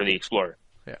Survivor, the Hunter, the Explorer.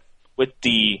 Yeah. With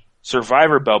the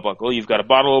Survivor belt buckle, you've got a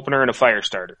bottle opener and a fire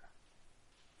starter.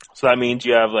 So that means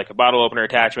you have like a bottle opener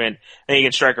attachment, and you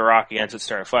can strike a rock against it to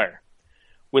start a fire.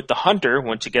 With the Hunter,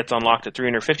 once it gets unlocked at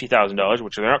 $350,000,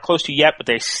 which they're not close to yet, but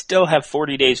they still have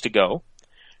 40 days to go,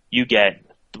 you get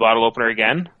the bottle opener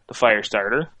again, the fire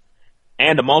starter,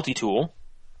 and a multi-tool,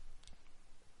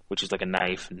 which is like a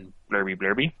knife and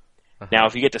blurby. Uh-huh. Now,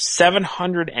 if you get to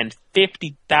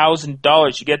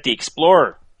 $750,000, you get the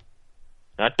Explorer.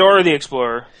 Not Dora the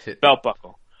Explorer, belt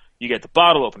buckle. You get the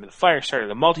bottle opener, the fire starter,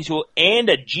 the multi-tool, and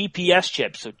a GPS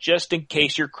chip. So just in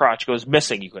case your crotch goes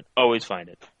missing, you can always find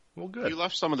it. Well, good. You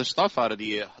left some of the stuff out of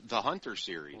the Hunter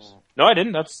series. No, I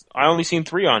didn't. I only seen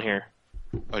 3 on here.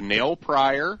 A nail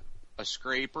prier, a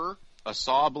scraper, a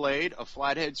saw blade, a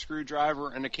flathead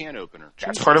screwdriver, and a can opener.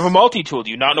 That's part of a multi-tool.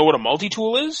 Do you not know what a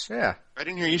multi-tool is? Yeah. I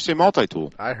didn't hear you say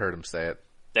multi-tool. I heard him say it.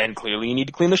 Then clearly you need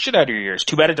to clean the shit out of your ears.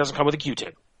 Too bad it doesn't come with a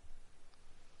Q-tip.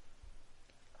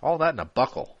 All that in a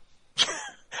buckle.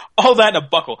 All that in a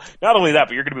buckle. Not only that,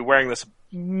 but you're going to be wearing this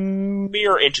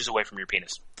mere inches away from your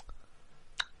penis.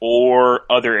 Or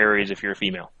other areas if you're a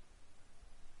female.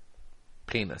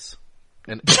 Penis.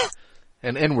 An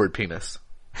inward penis.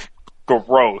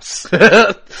 Gross.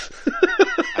 I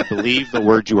believe the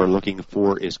word you are looking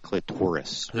for is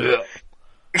clitoris.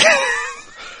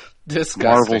 Disgusting.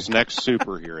 Marvel's next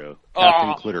superhero,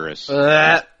 Captain Clitoris.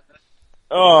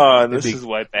 Oh, this is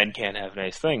why Ben can't have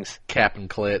nice things. Captain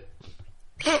Clit.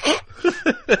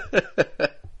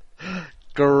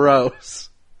 Gross.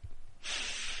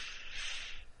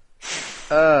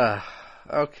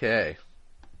 Okay.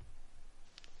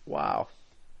 Wow.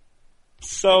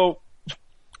 So,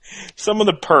 some of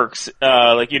the perks,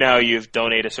 like, you've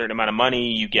donated a certain amount of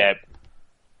money, you get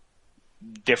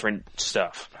different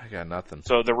stuff. I got nothing.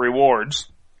 So the rewards,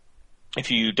 if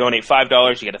you donate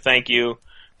 $5, you get a thank you.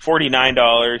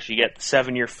 $49, you get the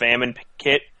 7-year famine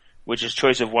kit, which is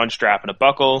choice of 1 strap and a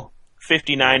buckle.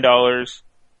 $59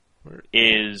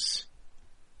 is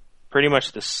pretty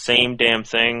much the same damn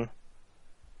thing. It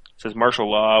says martial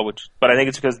law, but I think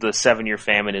it's because the 7-year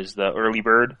famine is the early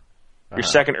bird. Your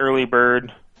second early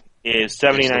bird is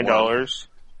 $79.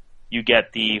 You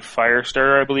get the fire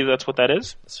starter, I believe that's what that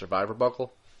is. Survivor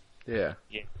buckle? Yeah.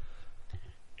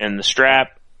 And the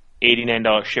strap,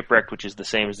 $89 shipwrecked, which is the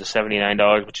same as the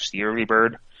 $79, which is the early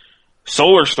bird.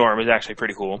 Solar Storm is actually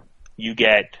pretty cool. You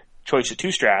get choice of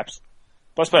 2 straps.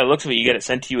 Plus, by the looks of it, you get it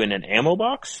sent to you in an ammo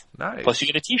box. Nice. Plus, you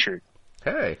get a t-shirt.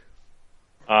 Hey.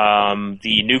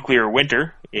 The Nuclear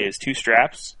Winter is 2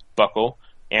 straps, buckle,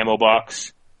 ammo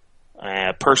box,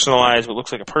 personalized, what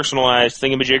looks like a personalized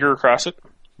thingamajigger across it.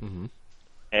 Mm-hmm.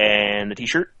 And the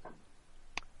t-shirt.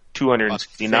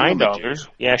 $269.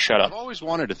 Yeah, shut up. I've always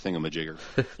wanted a thingamajigger.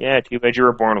 Yeah, too bad you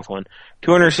were born with one.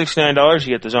 $269,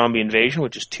 you get the Zombie Invasion,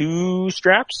 which is 2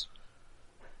 straps,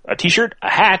 a t-shirt, a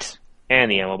hat,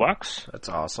 and the ammo box. That's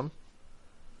awesome.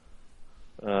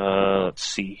 Let's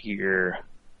see here.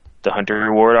 The Hunter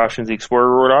reward options, the Explorer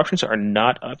reward options are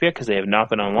not up yet because they have not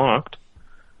been unlocked.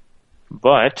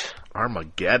 But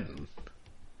Armageddon.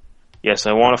 Yes,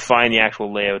 I want to find the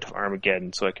actual layout of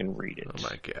Armageddon so I can read it. Oh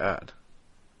my god.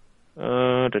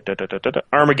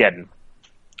 Armageddon.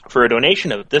 For a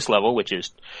donation of this level, which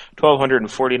is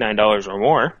 $1,249 or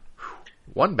more.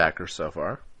 1 backer so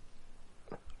far.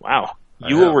 Wow.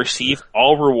 You will receive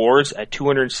all rewards at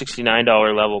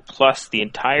 $269 level, plus the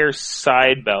entire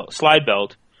slide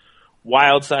belt,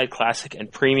 Wild Side Classic,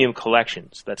 and Premium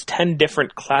collections. That's 10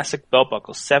 different classic belt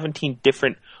buckles, 17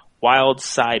 different Wild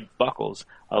Side buckles,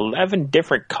 11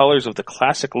 different colors of the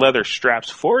classic leather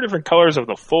straps, 4 different colors of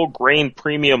the full grain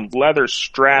premium leather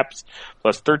straps,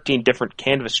 plus 13 different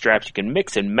canvas straps. You can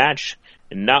mix and match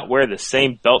and not wear the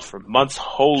same belt for months.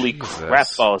 Holy crap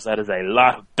balls, that is a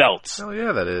lot of belts. Oh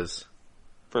yeah, that is.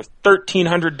 For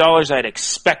 $1,300, I'd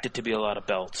expect it to be a lot of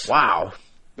belts. Wow.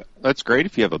 That's great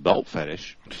if you have a belt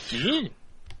fetish.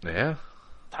 Yeah.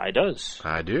 Ty does.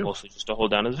 I do. Mostly just to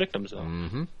hold down his victims, though.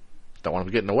 Mm-hmm. Don't want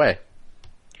him getting away.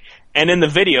 And in the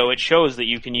video, it shows that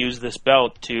you can use this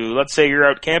belt to, let's say you're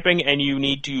out camping and you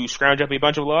need to scrounge up a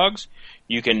bunch of logs.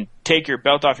 You can take your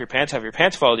belt off your pants, have your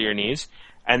pants fall to your knees,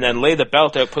 and then lay the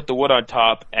belt out, put the wood on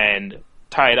top, and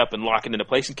tie it up and lock it into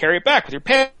place and carry it back with your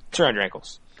pants around your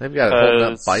ankles. They've got it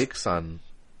holding up bikes on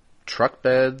truck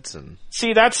beds and...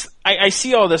 See, I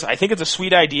see all this. I think it's a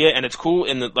sweet idea, and it's cool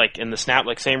in the snap,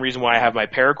 like same reason why I have my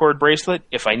paracord bracelet.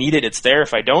 If I need it, it's there.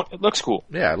 If I don't, it looks cool.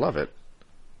 Yeah, I love it.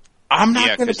 I'm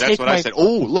not going to take that's what I said.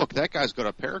 Oh, look, that guy's got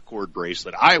a paracord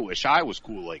bracelet. I wish I was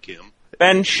cool like him.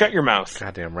 Ben, shut your mouth.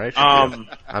 Goddamn right.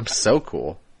 I'm so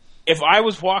cool. If I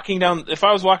was walking down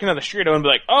the street, I would be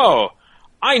like, oh,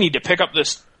 I need to pick up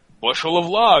this bushel of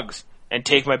logs and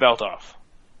take my belt off.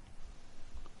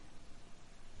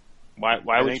 Why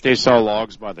I think they sell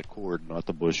logs by the cord, not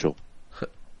the bushel.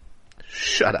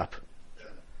 Shut up.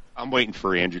 I'm waiting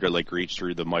for Andrew to reach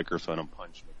through the microphone and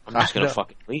punch me. I'm just going to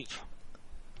fucking leave.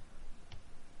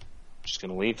 Just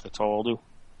going to leave. That's all I'll do.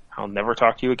 I'll never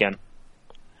talk to you again.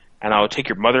 And I'll take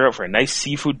your mother out for a nice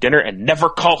seafood dinner and never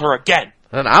call her again.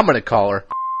 And I'm going to call her.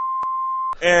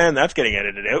 And that's getting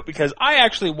edited out because I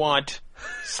actually want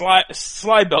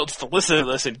Slide belts to listen to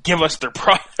this and give us their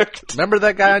product. Remember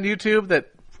that guy on YouTube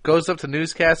that goes up to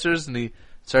newscasters and he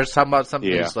starts talking about something?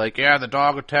 Yeah. He's like, yeah, the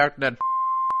dog attacked that.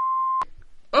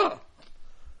 Ugh.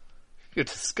 You're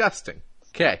disgusting.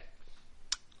 Okay.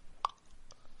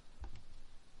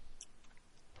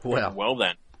 Well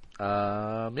then.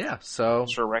 Yeah, so...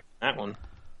 Sure wrecked that one.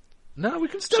 No, we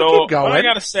can still So keep going. what I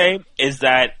gotta say is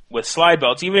that with slide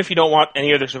belts, even if you don't want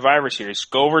any other Survivor Series,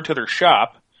 go over to their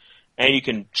shop and you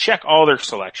can check all their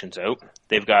selections out.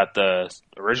 They've got the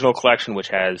original collection, which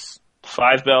has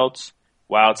 5 belts,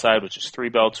 Wild Side, which is 3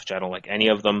 belts, which I don't like any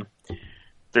of them.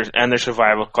 And their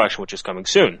Survival collection, which is coming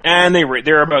soon. And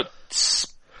they're about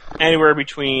anywhere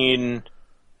between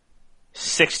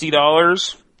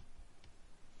 $60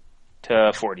 to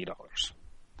 $40.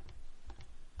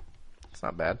 It's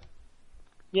not bad.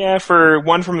 Yeah, for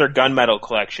one from their gunmetal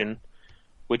collection,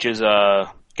 which is a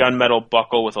gunmetal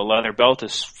buckle with a leather belt,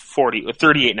 is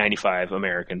 $38.95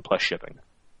 American plus shipping.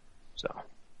 So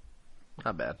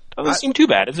Not bad. doesn't seem too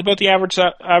bad. It's about the average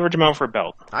amount for a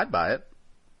belt. I'd buy it.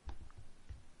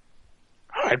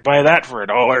 I'd buy that for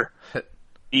 $1.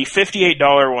 The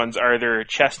 $58 ones are their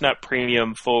chestnut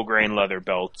premium full grain leather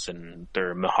belts and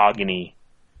their mahogany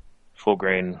full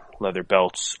grain leather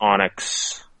belts,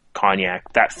 onyx,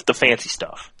 cognac. That's the fancy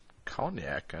stuff.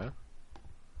 Cognac, huh?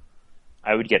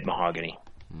 I would get mahogany.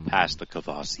 Past the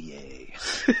Cavassier.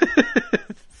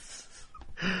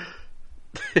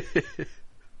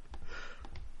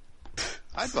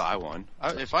 I'd buy one.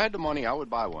 If I had the money, I would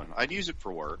buy one. I'd use it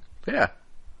for work. Yeah.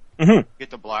 Mm-hmm. Get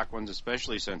the black ones,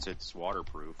 especially since it's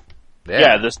waterproof.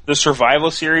 Yeah, the survival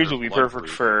series would be perfect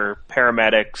for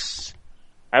paramedics.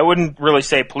 I wouldn't really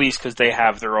say police because they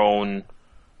have their own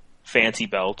fancy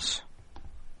belts.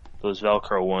 Those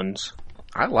Velcro ones.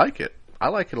 I like it. I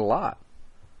like it a lot.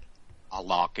 I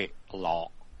like it a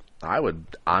lot. I would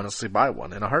honestly buy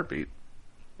one in a heartbeat.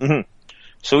 Mm-hmm.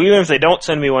 So even if they don't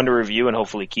send me one to review and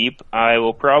hopefully keep, I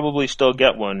will probably still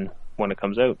get one when it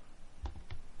comes out.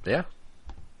 Yeah.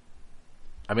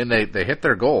 I mean, they hit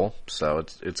their goal, so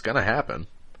it's going to happen.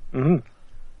 Mm-hmm.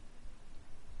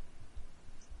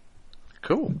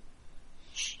 Cool.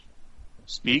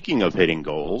 Speaking of hitting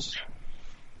goals,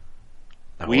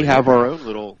 we have our own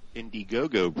little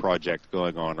Indiegogo project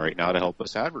going on right now to help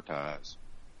us advertise.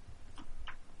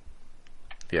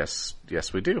 Yes,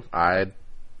 we do. I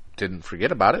didn't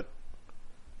forget about it.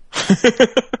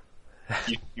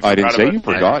 You I didn't say about you it?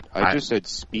 forgot. I just said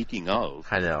speaking of.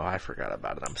 I know, I forgot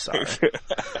about it. I'm sorry.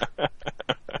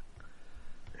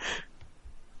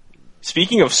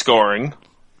 Speaking of scoring,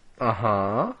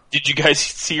 Uh-huh. did you guys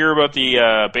hear about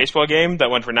the baseball game that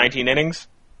went for 19 innings?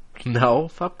 No,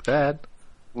 fuck that.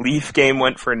 Leaf game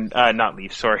went for not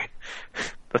Leafs, sorry.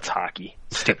 That's hockey.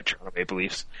 Stupid Toronto Maple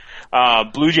Leafs.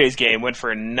 Blue Jays game went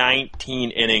for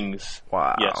 19 innings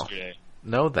Wow. yesterday.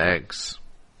 No thanks.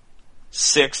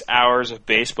 6 hours of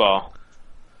baseball.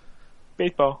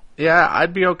 Baseball. Yeah,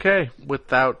 I'd be okay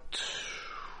without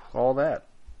all that.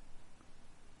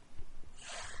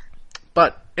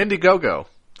 But Indiegogo.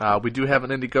 We do have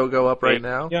an Indiegogo up right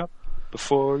now. Yep.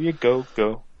 Before you go.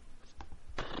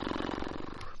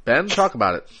 Ben, talk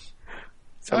about it.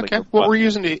 Sound Okay, like what we're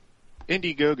using the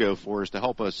Indiegogo for is to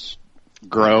help us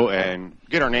grow and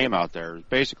get our name out there,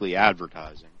 basically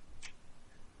advertising.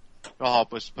 It'll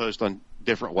help us post on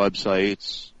different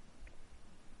websites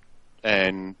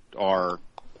and our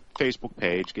Facebook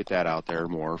page, get that out there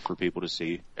more for people to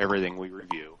see everything we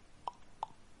review.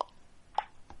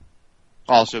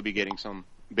 Also be getting some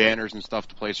banners and stuff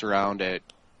to place around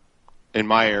in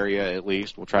my area at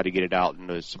least. We'll try to get it out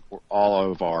into support all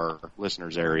of our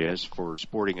listeners' areas for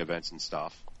sporting events and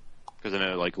stuff. Because I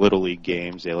know, like, Little League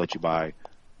games, they let you buy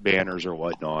banners or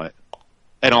whatnot.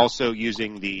 And also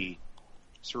using the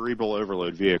Cerebral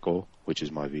Overload vehicle, which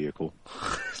is my vehicle.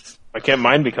 Why can't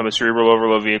mine become a cerebral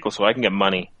overload vehicle so I can get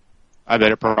money? I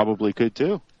bet it probably could,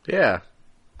 too. Yeah.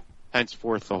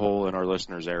 Henceforth, the whole in our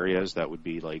listeners' areas, that would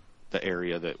be, like, the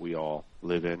area that we all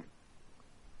live in.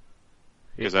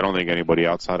 Because I don't think anybody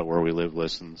outside of where we live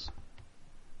listens.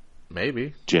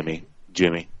 Maybe. Jimmy.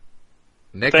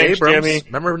 Nick Thanks, Abrams. Jimmy.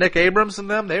 Remember Nick Abrams and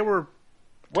them? They were...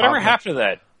 Whatever Top- happened to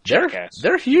that jackass?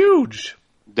 They're huge.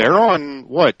 They're on,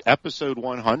 what, episode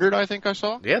 100, I think I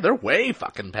saw? Yeah, they're way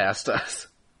fucking past us.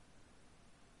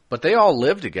 But they all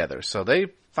live together, so they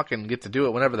fucking get to do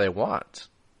it whenever they want.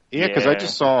 Yeah, because I Yeah.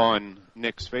 just saw on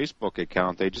Nick's Facebook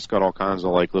account, they just got all kinds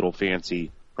of, like, little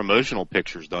fancy promotional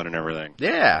pictures done and everything.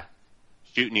 Yeah,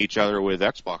 Shooting each other with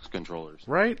Xbox controllers.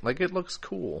 right? Like, it looks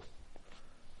cool.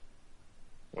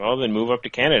 Well, then move up to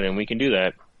Canada and we can do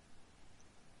that.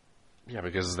 Yeah,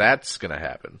 because that's gonna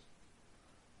happen.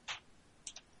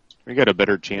 We got a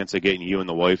better chance of getting you and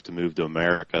the wife to move to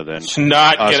America than It's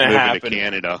not us gonna moving happen. to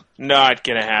Canada. Not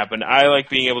gonna happen. I like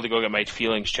being able to go get my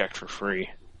feelings checked for free.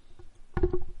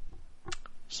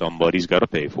 Somebody's got to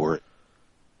pay for it.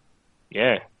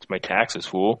 Yeah, it's my taxes,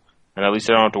 fool. And at least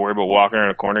I don't have to worry about walking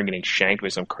around a corner and getting shanked by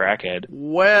some crackhead.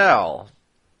 Well,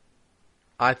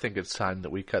 I think it's time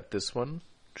that we cut this one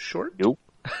short. Nope.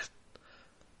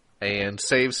 And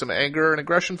save some anger and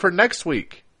aggression for next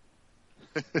week.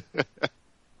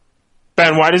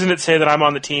 Ben, why doesn't it say that I'm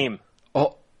on the team?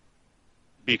 Oh,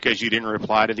 Because you didn't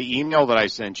reply to the email that I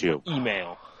sent you.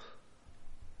 Email.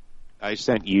 I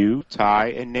sent you, Ty,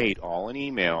 and Nate all an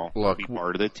email look, to be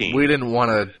part of the team. we didn't want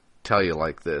to tell you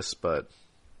like this, but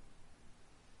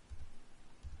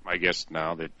I guess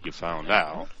now that you found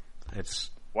out. it's...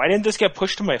 Why didn't this get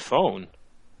pushed to my phone?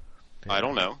 I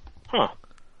don't know. Huh.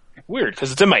 Weird,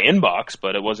 because it's in my inbox,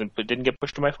 but it didn't get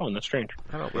pushed to my phone. That's strange.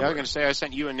 I don't Yeah, I was remember. going to say I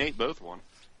sent you and Nate both one.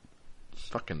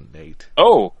 Fucking Nate.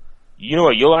 Oh, you know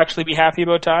what you'll actually be happy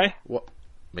about, Ty? What?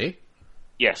 Me?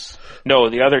 Yes. No,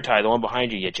 the other Ty, the one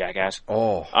behind you, you jackass.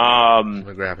 Oh, I'm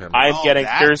gonna grab him. I'm Oh, getting,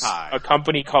 that there's Ty. a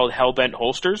company called Hellbent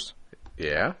Holsters,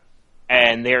 Yeah?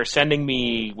 and they're sending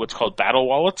me what's called battle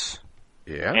wallets.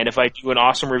 Yeah? And if I do an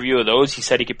awesome review of those, he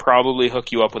said he could probably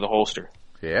hook you up with a holster.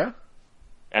 Yeah?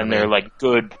 And they're like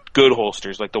good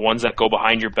holsters, like the ones that go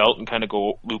behind your belt and kind of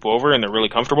go loop over, and they're really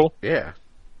comfortable. Yeah.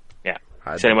 Yeah. He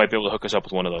I'd, said he might be able to hook us up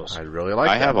with one of those. I'd really like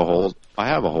I that. have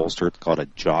a holster. It's called a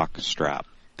jock strap.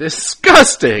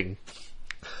 Disgusting!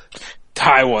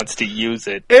 Ty wants to use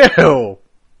it. Ew!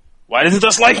 Why doesn't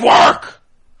this like work?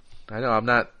 I know, I'm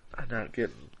not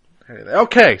getting anything.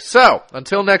 Okay, so,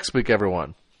 until next week,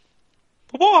 everyone.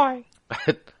 Bye.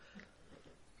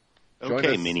 Join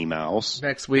Okay, us Minnie Mouse.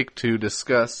 Next week to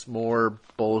discuss more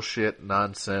bullshit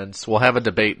nonsense. We'll have a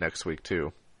debate next week,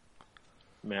 too.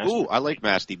 Ooh, I like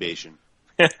masturbation.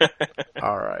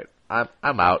 Alright.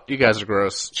 I'm out. You guys are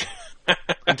gross.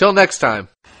 Until next time.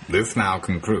 This now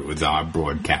concludes our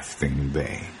broadcasting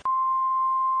day.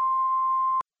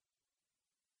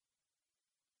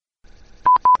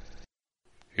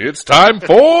 It's time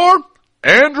for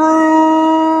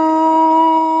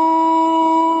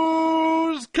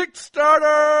Andrew's Kickstarter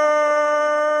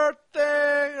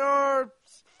thing or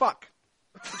fuck.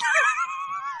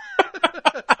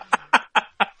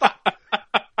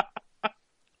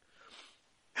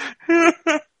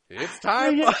 It's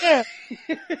time.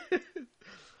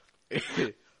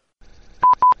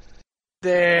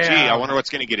 Damn. Gee, I wonder what's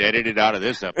going to get edited out of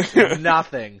this episode.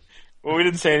 Nothing. Well, we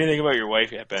didn't say anything about your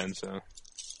wife yet, Ben, so.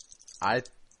 I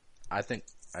think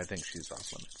she's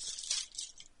off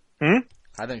limits.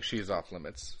 I think she's off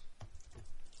limits.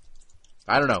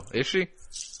 I don't know. Is she?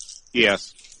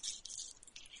 Yes.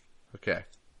 Okay.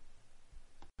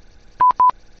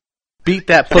 Beat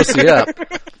that pussy up.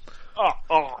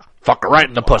 Oh. Fuck her right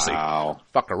in the pussy. Wow.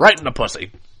 Fuck her right in the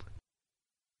pussy.